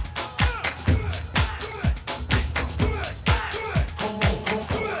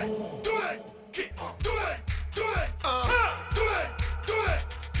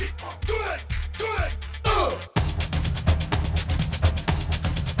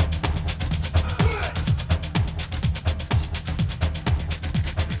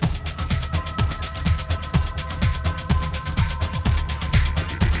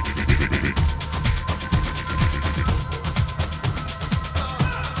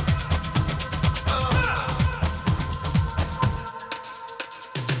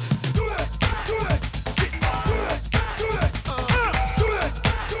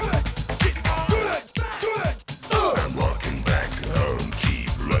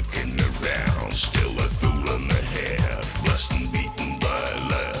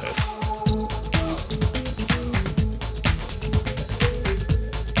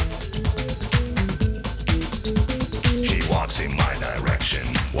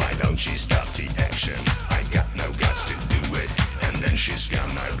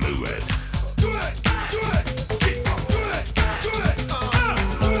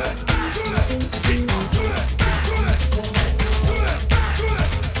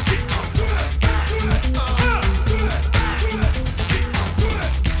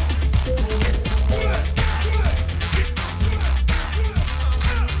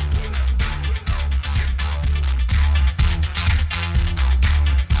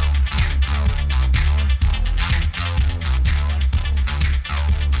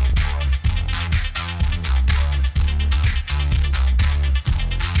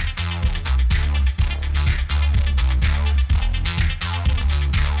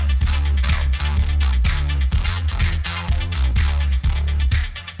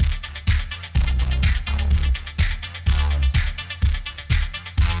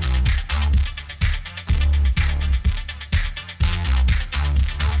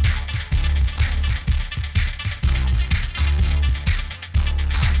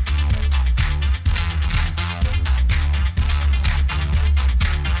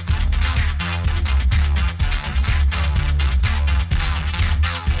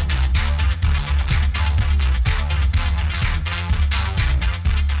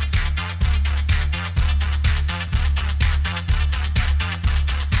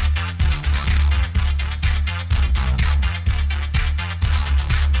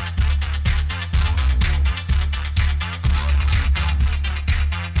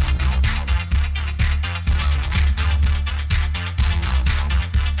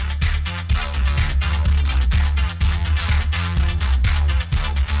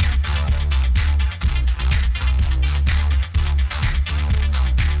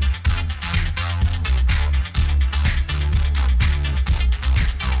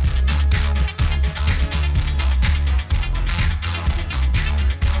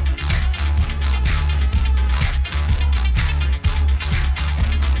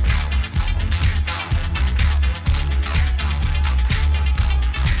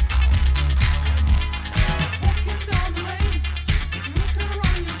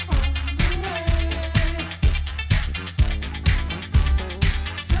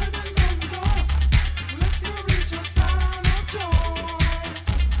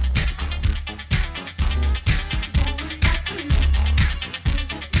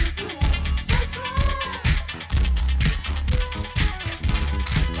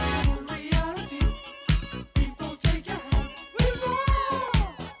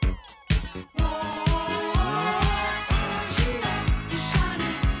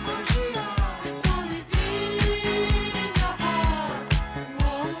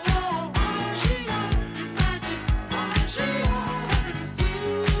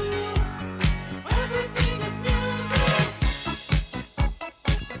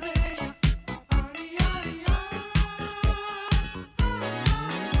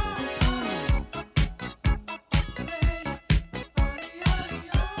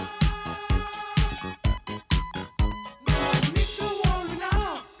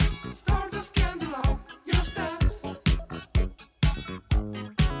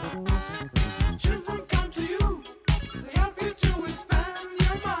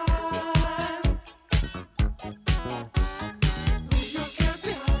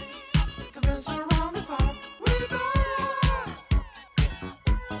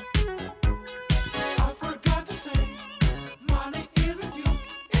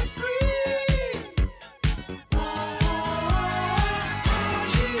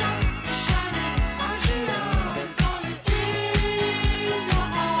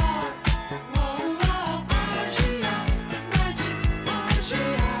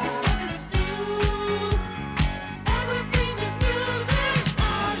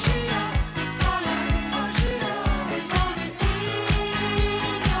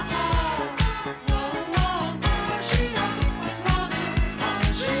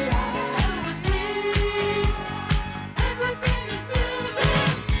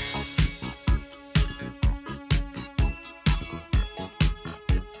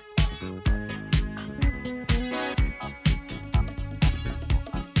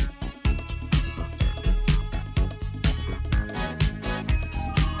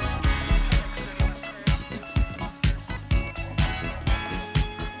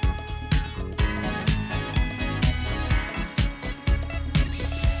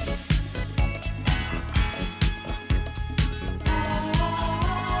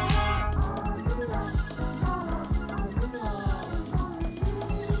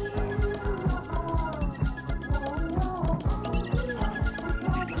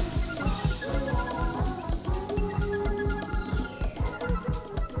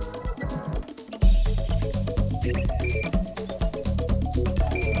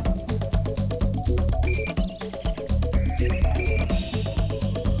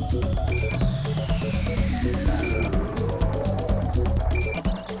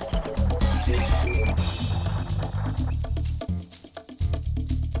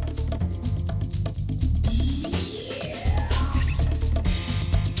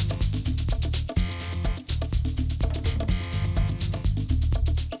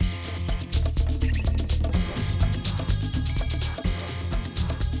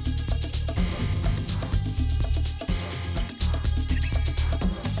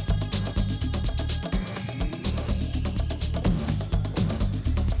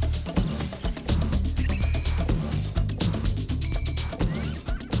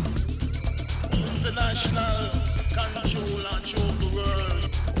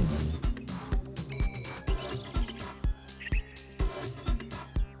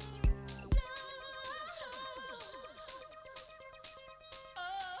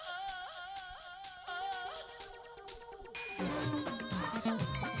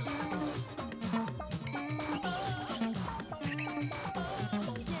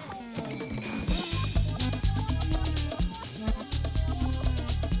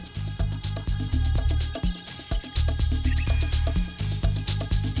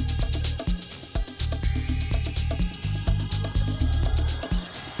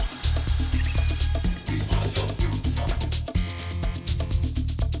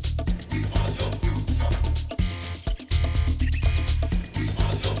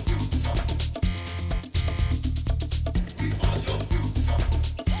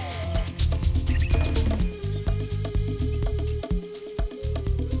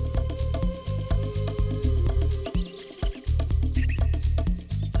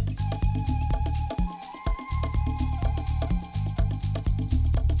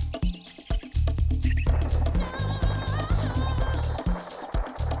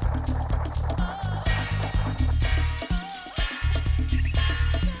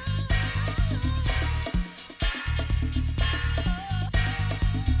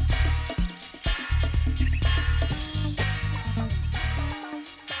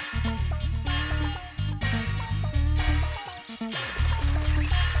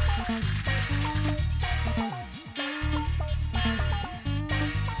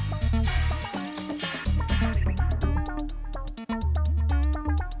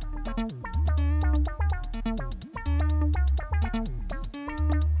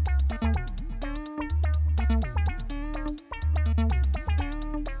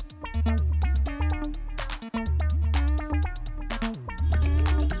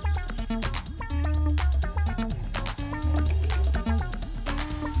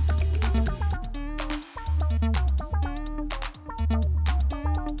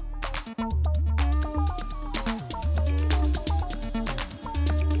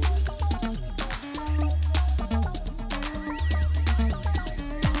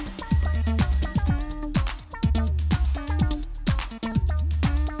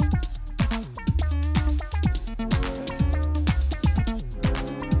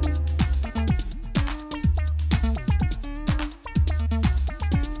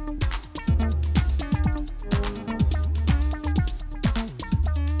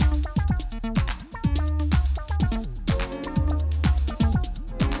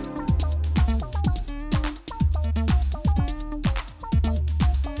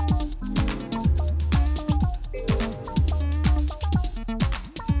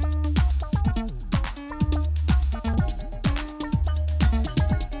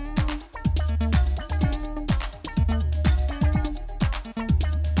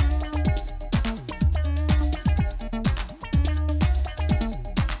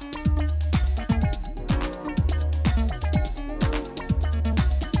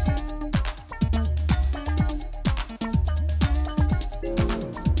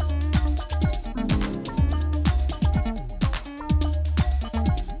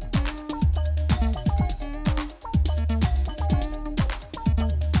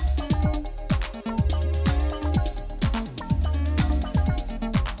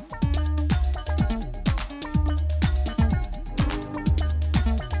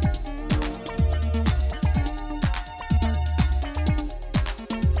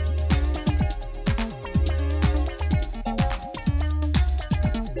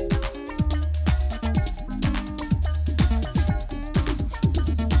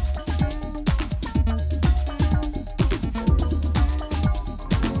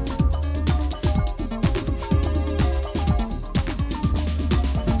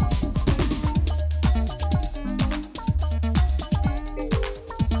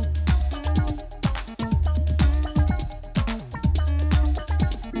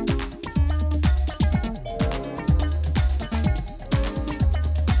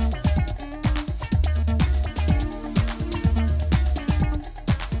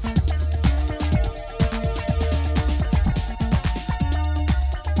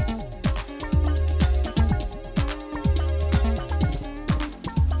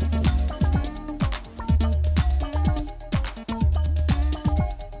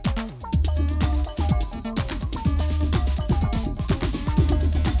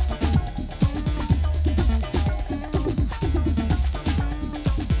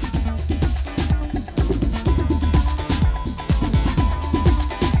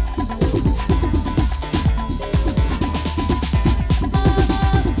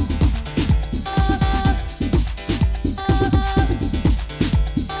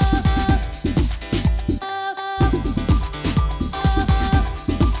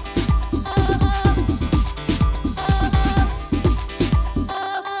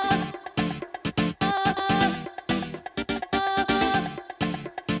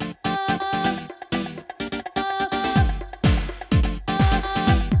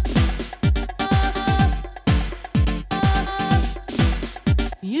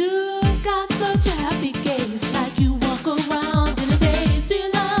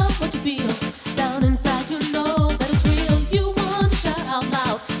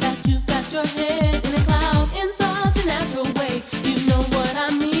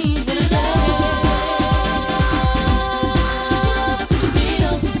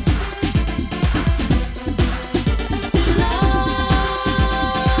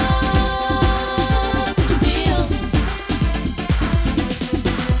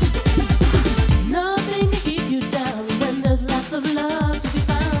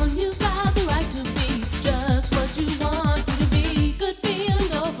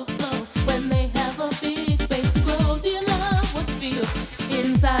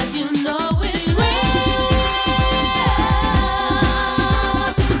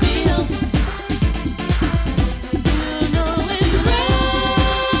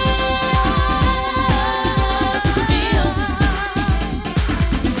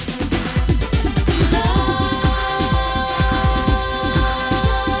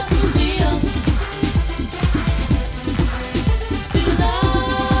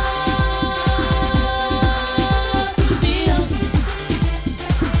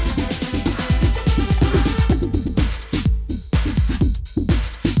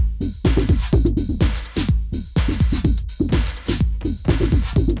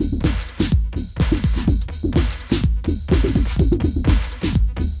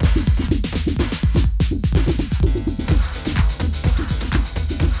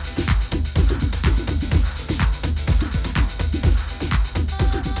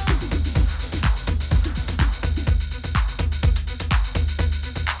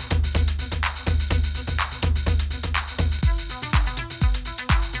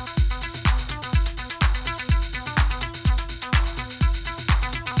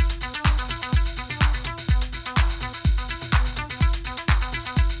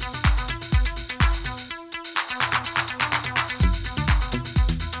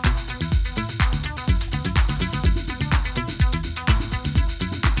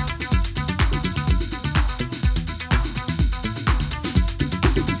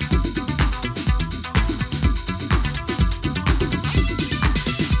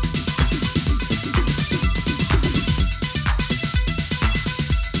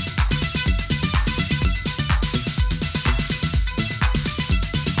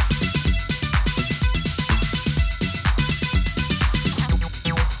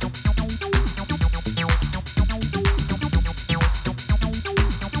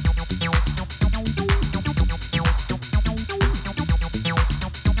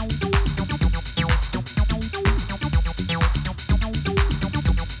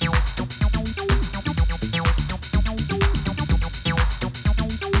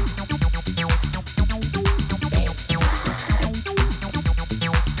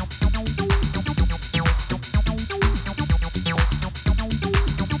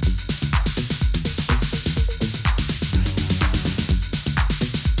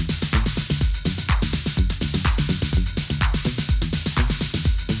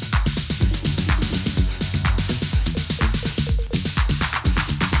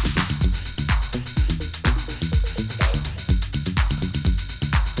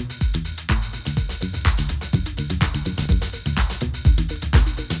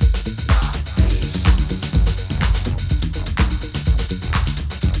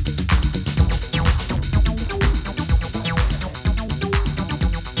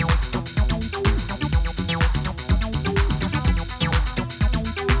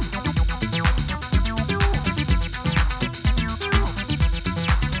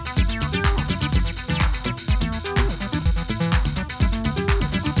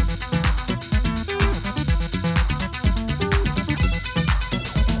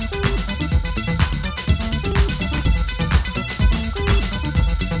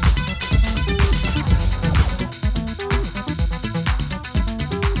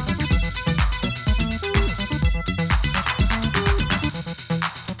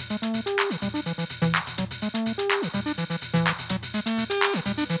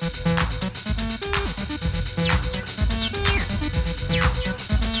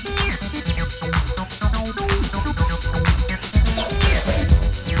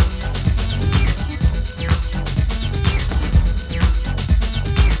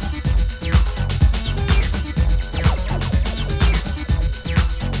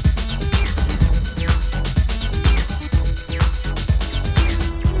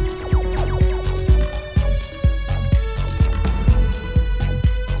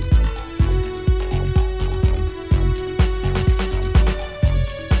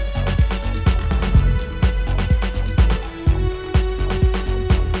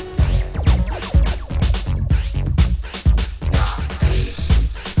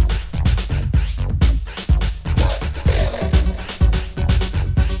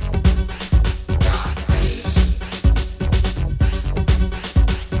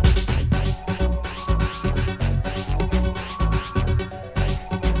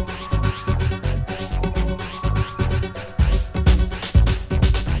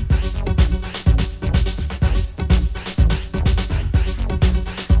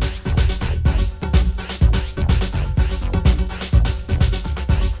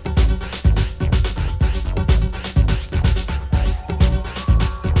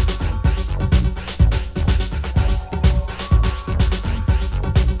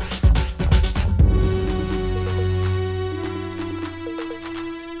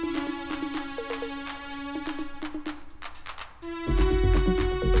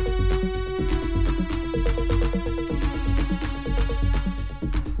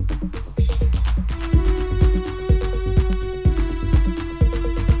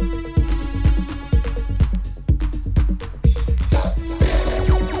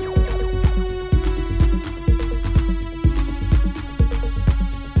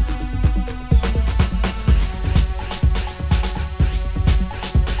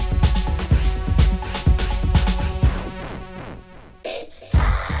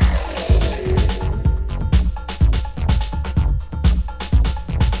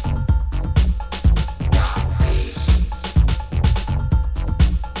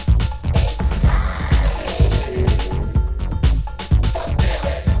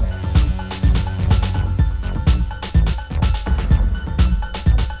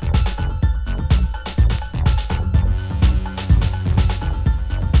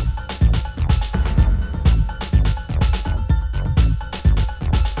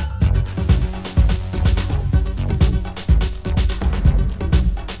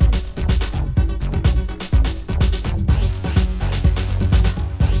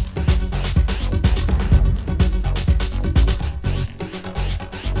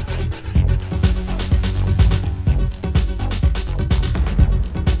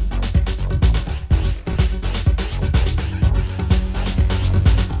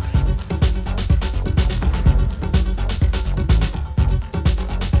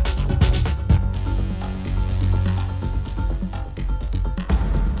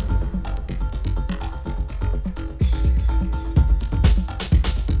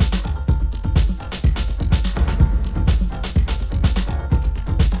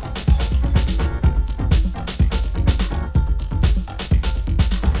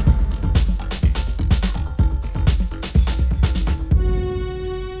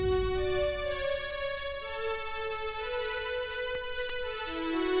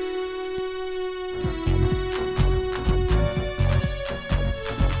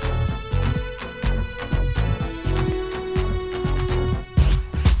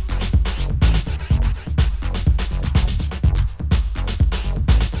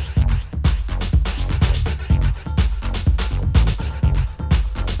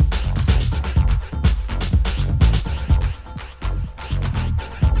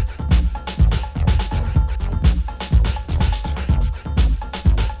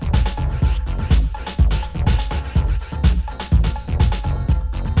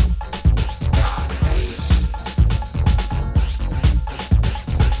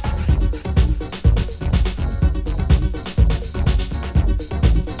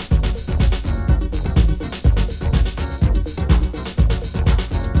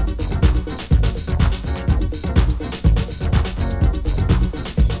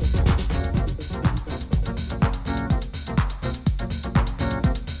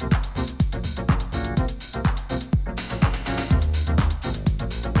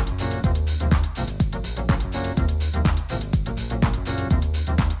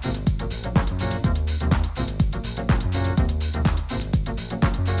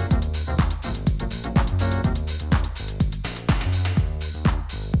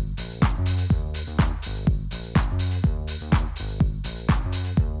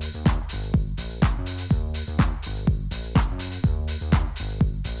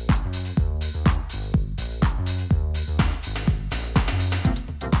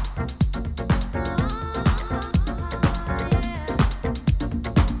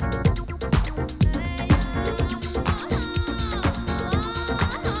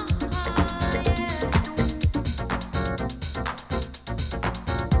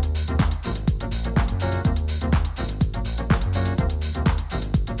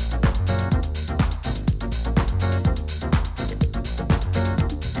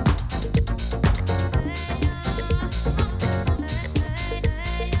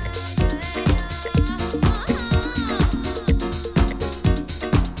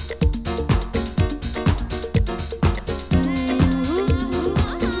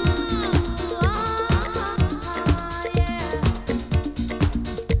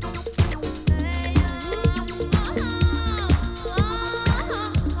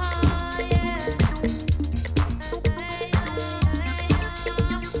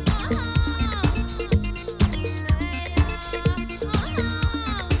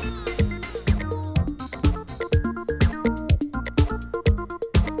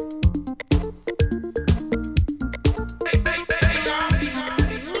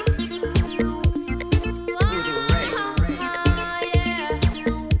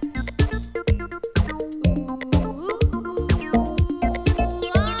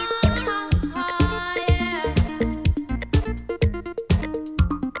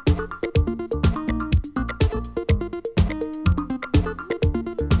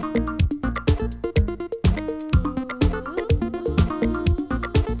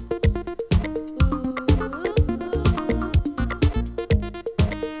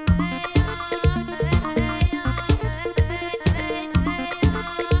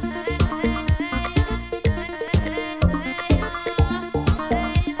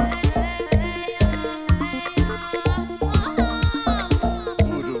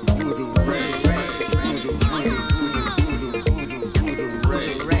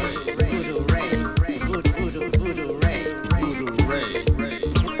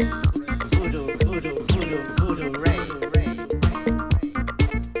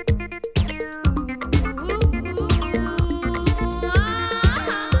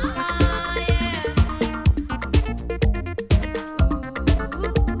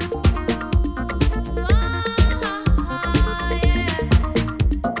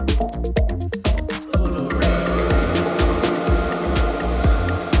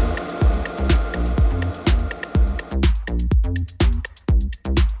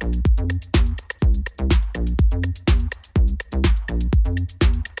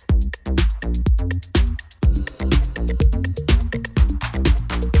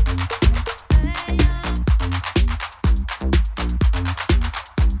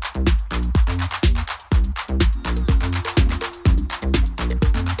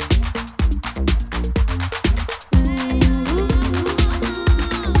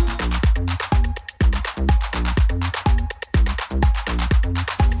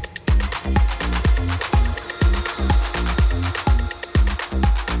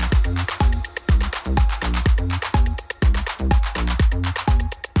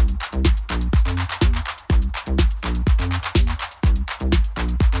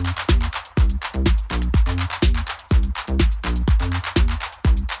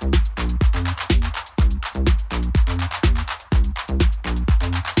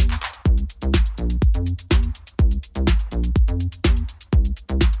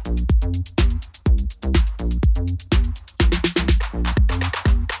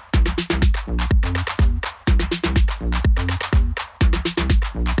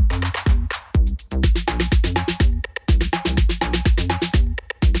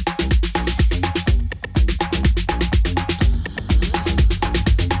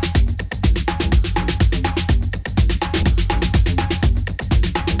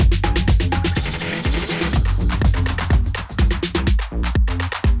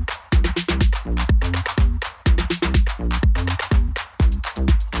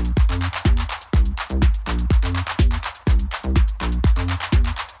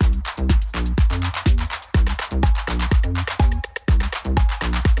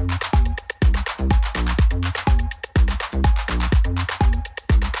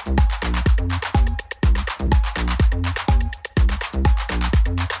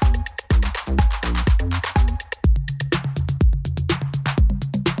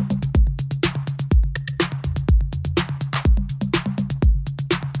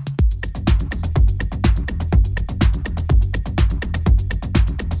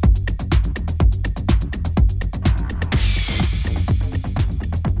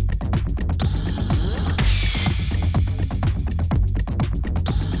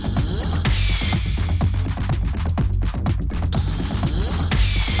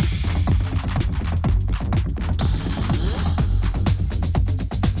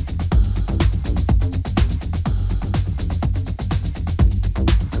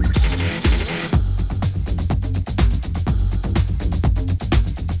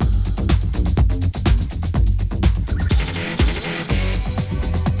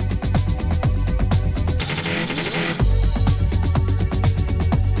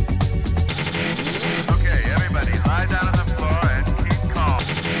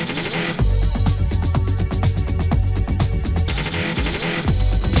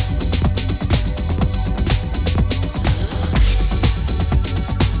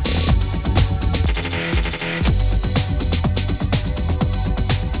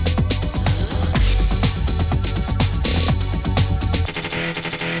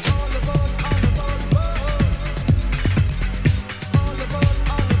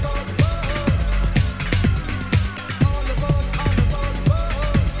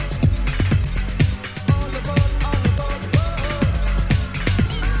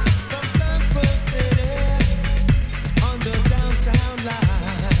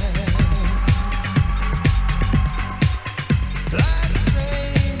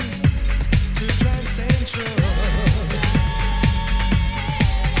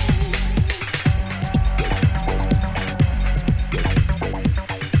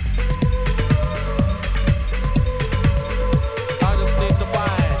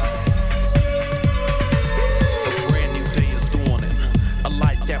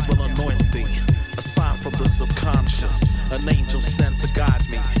 an angel sent to guide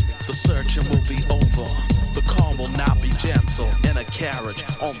me. The searching will be over. The calm will now be gentle. In a carriage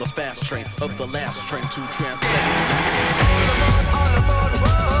on the fast train of the last train to transcend. All aboard,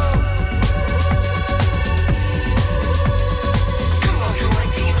 whoa. Come on,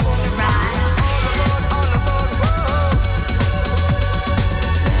 Soichi, for the ride. All aboard, whoa.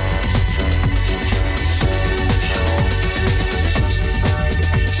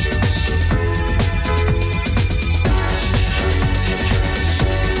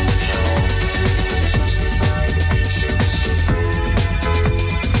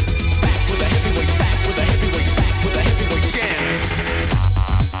 Back with a heavyweight, back with a heavyweight, back with a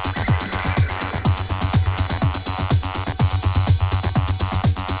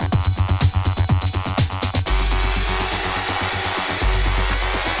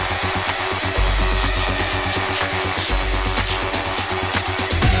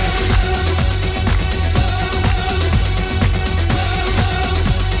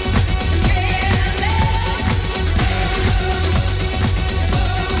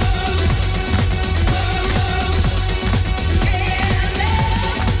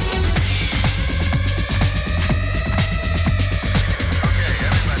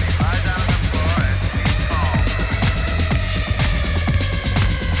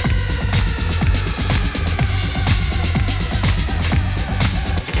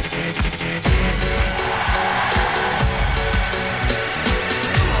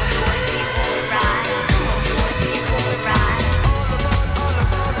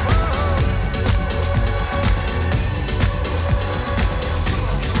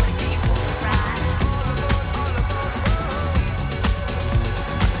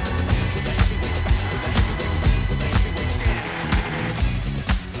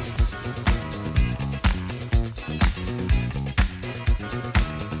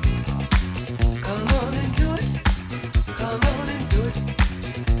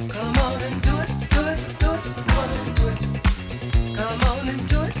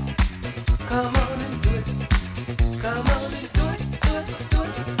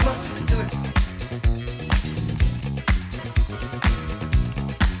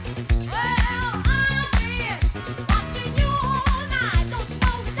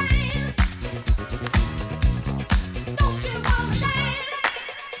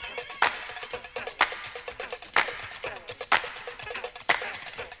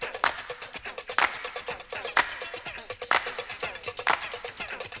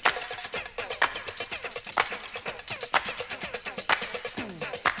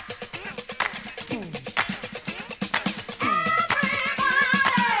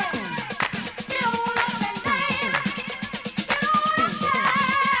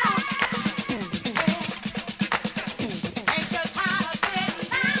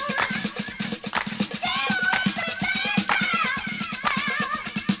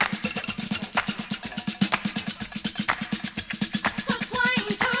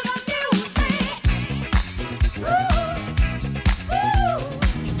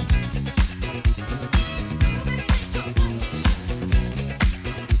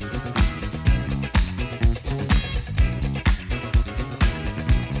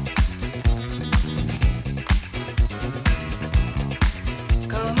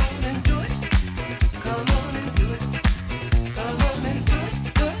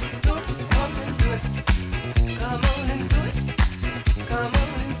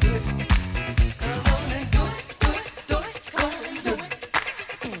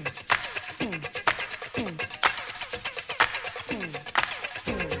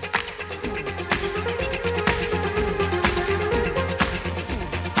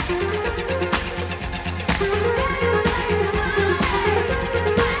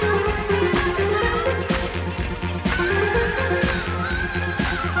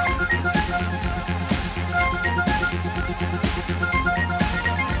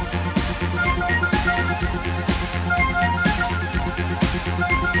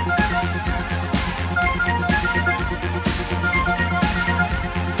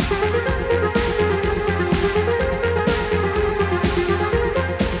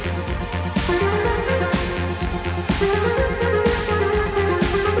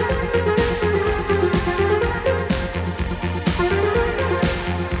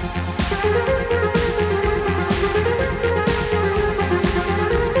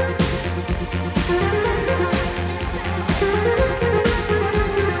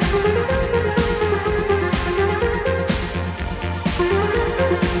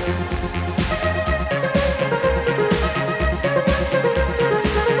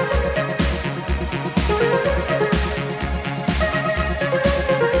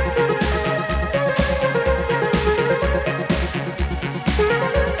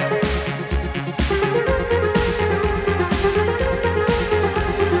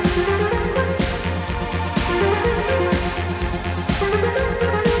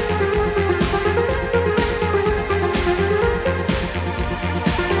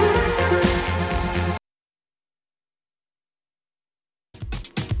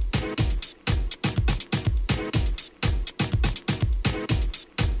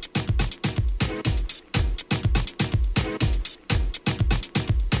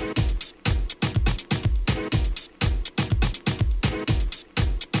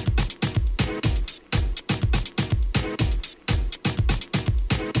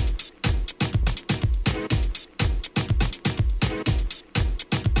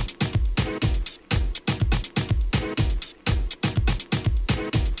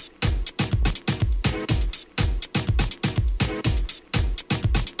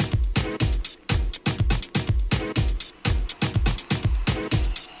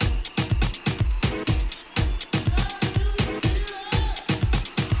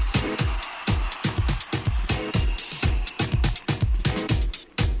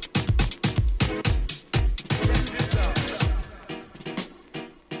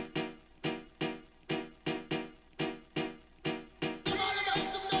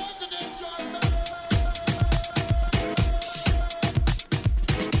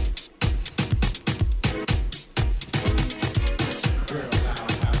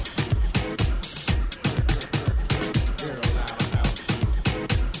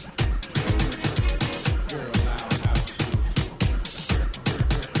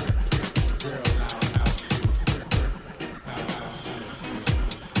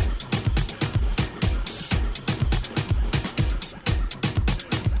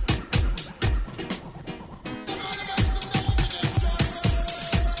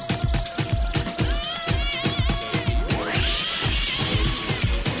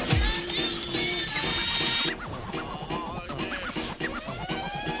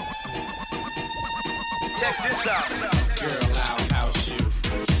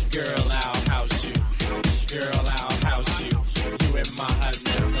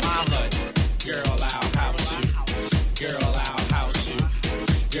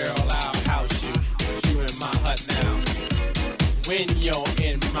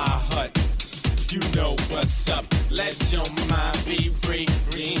my hut. You know what's up. Let your mind be free.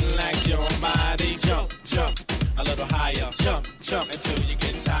 Relax your body. Jump, jump a little higher. Jump, jump until you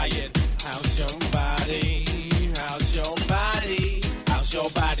get tired. How's your body? How's your body? How's your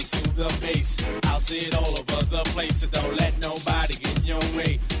body to the bass? I'll sit all over the place. So don't let nobody get in your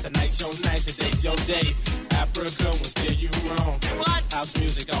way. Tonight's your night, today's your day. Africa will steer you wrong. Say what? House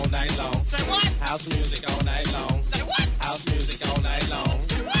music all night long. Say what? House music all night long. Say what? House music all night long.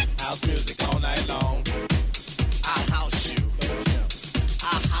 Say what? House music all night long. I house you.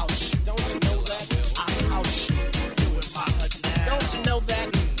 I house you. Don't you know that? I house you. You in my hut now. Don't you know that?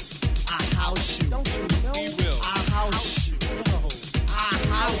 I house you. Don't you know? We will. I house you. I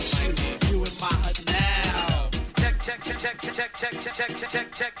house you. You in my hut now. Check this out. Check this out. Check this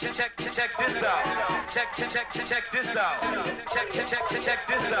out. Check this out. Check this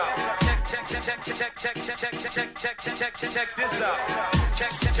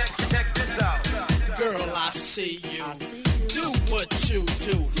out. Girl, I see you. Do what you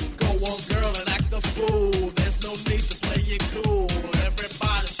do. Go on, girl, and act the fool. There's no need to play it cool.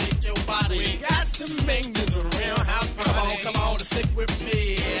 Everybody shake your body. We got to make this a real house party. Come on, and stick with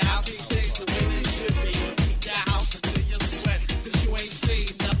me. I'll keep things the way they should be. Keep your house until you sweat, 'cause you ain't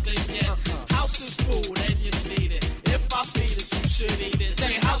seen nothing yet. House is food and you need it. If I feed it, you should eat it.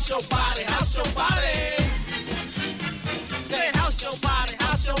 Say, house your body, house your body. Say, house your body,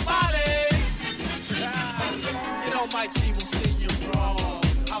 house your body. You know my G will see you wrong.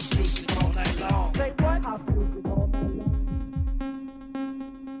 House music all night long. Say what? House music all night long.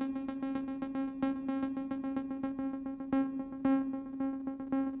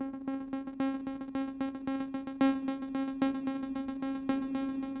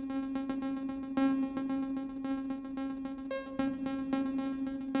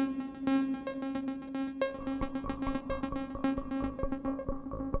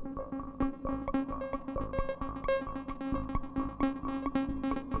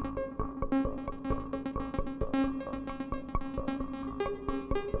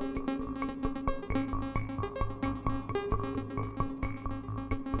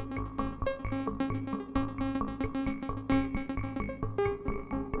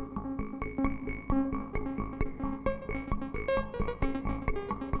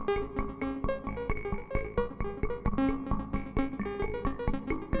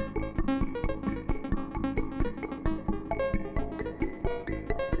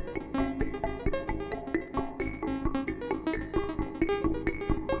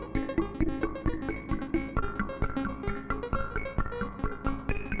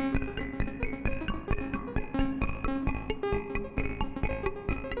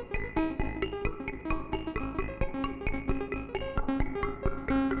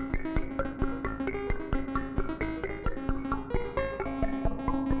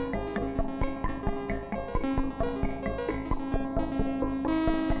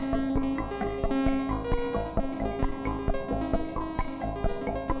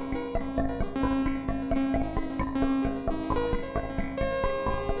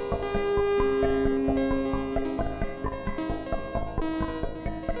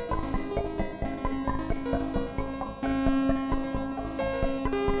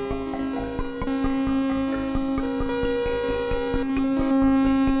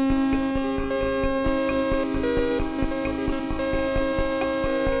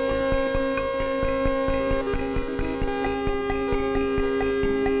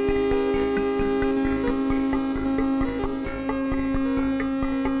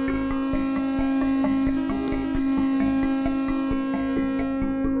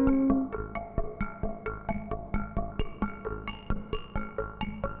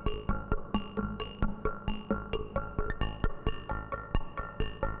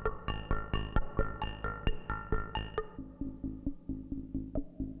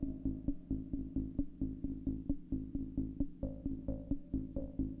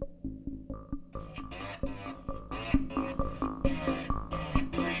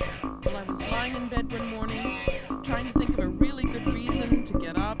 lying in bed one morning, trying to think of a really good reason to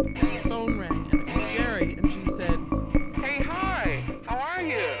get up, and the phone rang, and it was Jerry, and she said, "Hey, hi, how are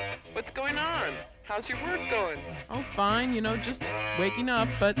you? What's going on? How's your work going?" "Oh, fine, just waking up,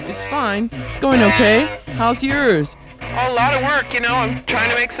 but it's fine. It's going okay. How's yours?" "Oh, a lot of work, I'm trying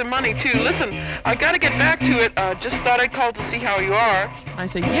to make some money, too. Listen, I gotta get back to it. Just thought I'd call to see how you are." I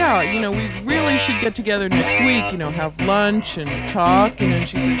say, "Yeah, we really should get together next week, have lunch and talk," and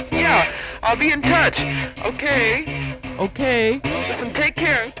she says, "Yeah, I'll be in touch. Okay." "Okay." "Listen, take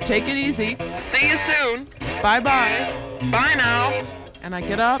care. Take it easy. See you soon. Bye-bye." Bye now." And I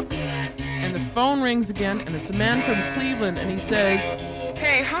get up, and the phone rings again, and it's a man from Cleveland, and he says,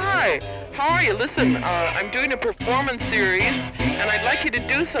 Hey, hi. How are you? Listen, I'm doing a performance series, and I'd like you to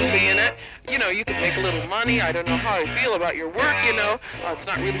do something in it. You know, you can make a little money. I don't know how I feel about your work, you know. It's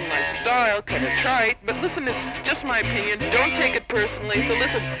not really my style, kind of trite. But listen, it's just my opinion. Don't take it personally. So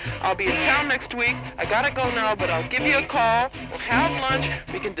listen, I'll be in town next week. I gotta go now, but I'll give you a call. We'll have lunch.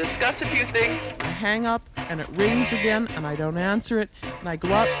 We can discuss a few things. I hang up, and it rings again, and I don't answer it. And I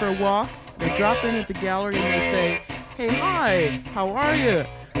go out for a walk. They drop in at the gallery, and they say, "Hey, hi, how are you?"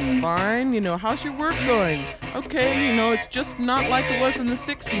 "Fine, you know, how's your work going?" "Okay, you know, it's just not like it was in the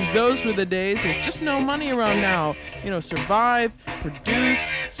 60s. Those were the days. There's just no money around now. You know, survive, produce,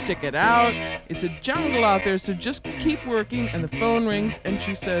 stick it out. It's a jungle out there, so just keep working." And the phone rings, and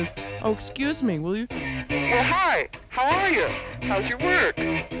she says, "Oh, excuse me, will you?" Well, hi. How are you? How's your work?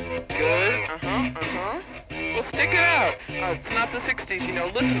 Good. Well, stick it out. It's not the 60s, you know.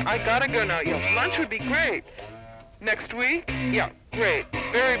 Listen, I gotta go now. You know, lunch would be great. Next week? Yeah, great.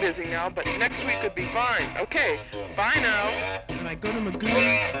 Very busy now, but next week would be fine. Okay, bye now. And I go to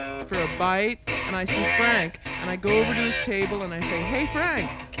Magoo's for a bite, and I see Frank, and I go over to his table, and I say, "Hey, Frank,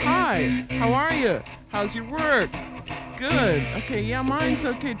 hi, how are you? How's your work?" "Good. Okay, yeah, mine's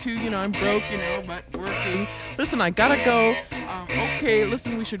okay too. You know, I'm broke, you know, but working. Listen, I gotta go. Okay,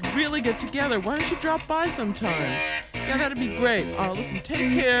 listen, we should really get together. Why don't you drop by sometime?" "Yeah, that'd be great. Listen,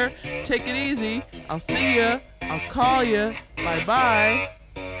 take care. Take it easy. I'll see ya. I'll call ya. Bye-bye.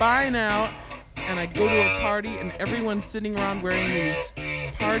 Bye now." And I go to a party, and everyone's sitting around wearing these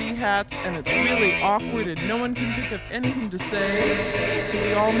party hats, and it's really awkward, and no one can think of anything to say, so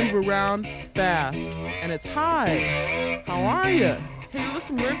we all move around fast. And it's, "Hi, how are you? Hey,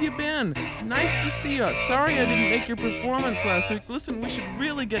 listen, where have you been? Nice to see you. Sorry I didn't make your performance last week. Listen, we should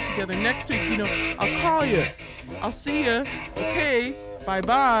really get together next week. You know, I'll call you. I'll see you. Okay,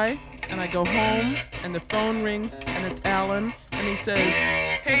 bye-bye." And I go home, and the phone rings, and it's Alan, and he says,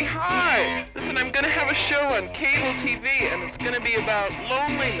 "Hey, hi. Listen, I'm gonna have a show on cable TV, and it's gonna be about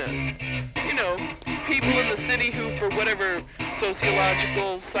loneliness. You know, people in the city who, for whatever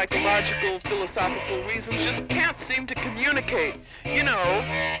sociological, psychological, philosophical reasons, just can't seem to communicate. You know,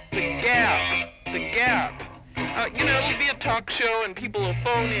 the gap. You know, it'll be a talk show, and people will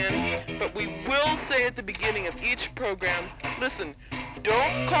phone in, but we will say at the beginning of each program, listen,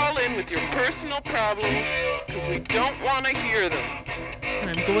 don't call in with your personal problems, because we don't want to hear them." And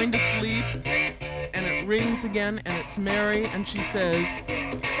I'm going to sleep, and it rings again, and it's Mary, and she says,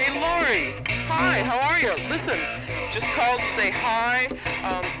 "Hey, Lori. Hi, how are you? Listen, just called to say hi,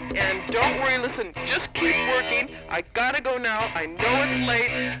 and don't worry, listen, just keep working. I gotta go now. I know it's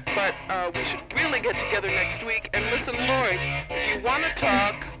late, but we should really get together next week. And listen, Lori, if you want to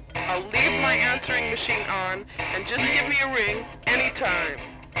talk, I'll leave my answering machine on, and just give me a ring anytime."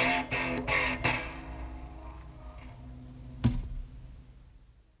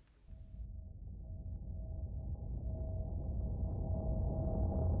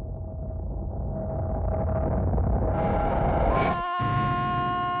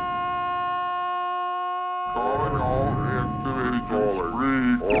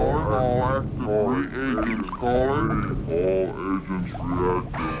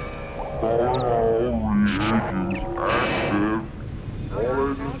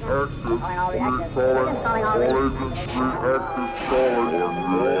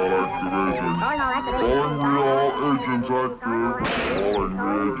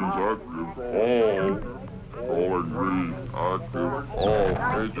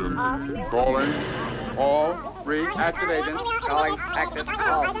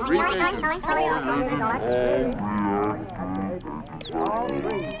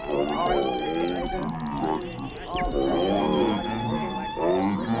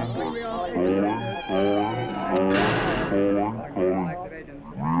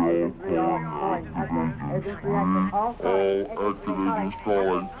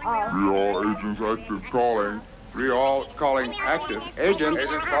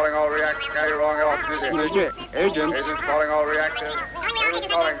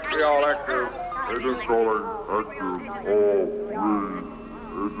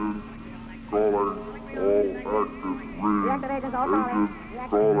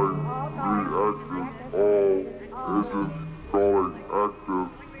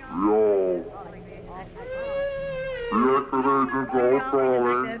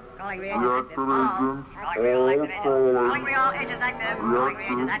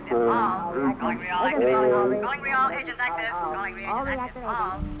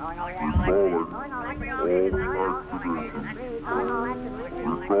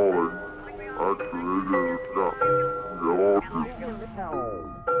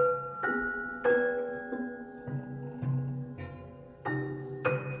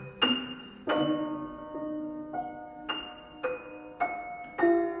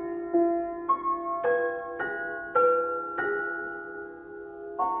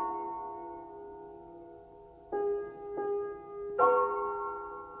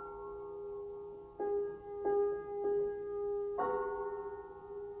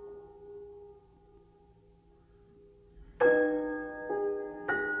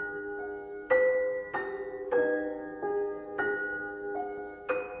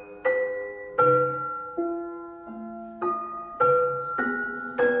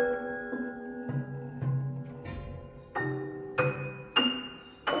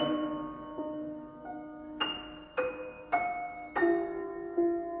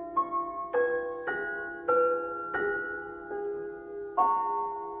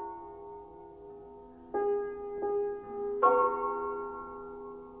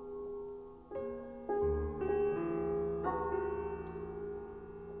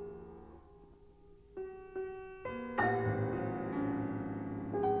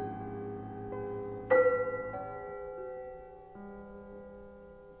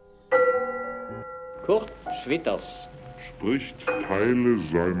 Schwitters spricht Teile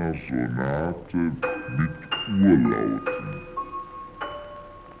seiner Sonate mit Urlauten.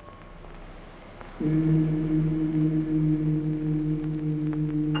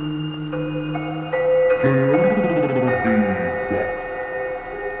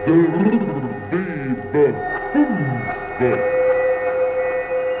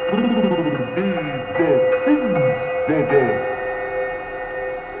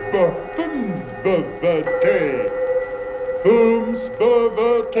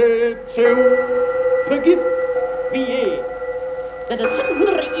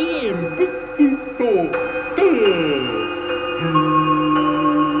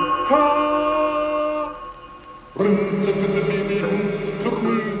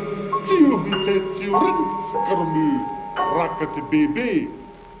 Baby,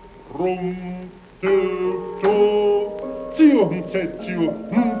 rum, to, zion, setio,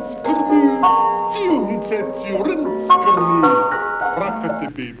 skrmu, zion, setio, skrmu, rakete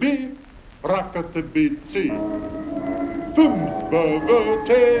baby, rakete BC, fums,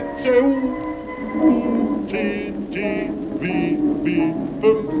 bavate, teu, T, G, V, V,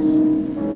 fums.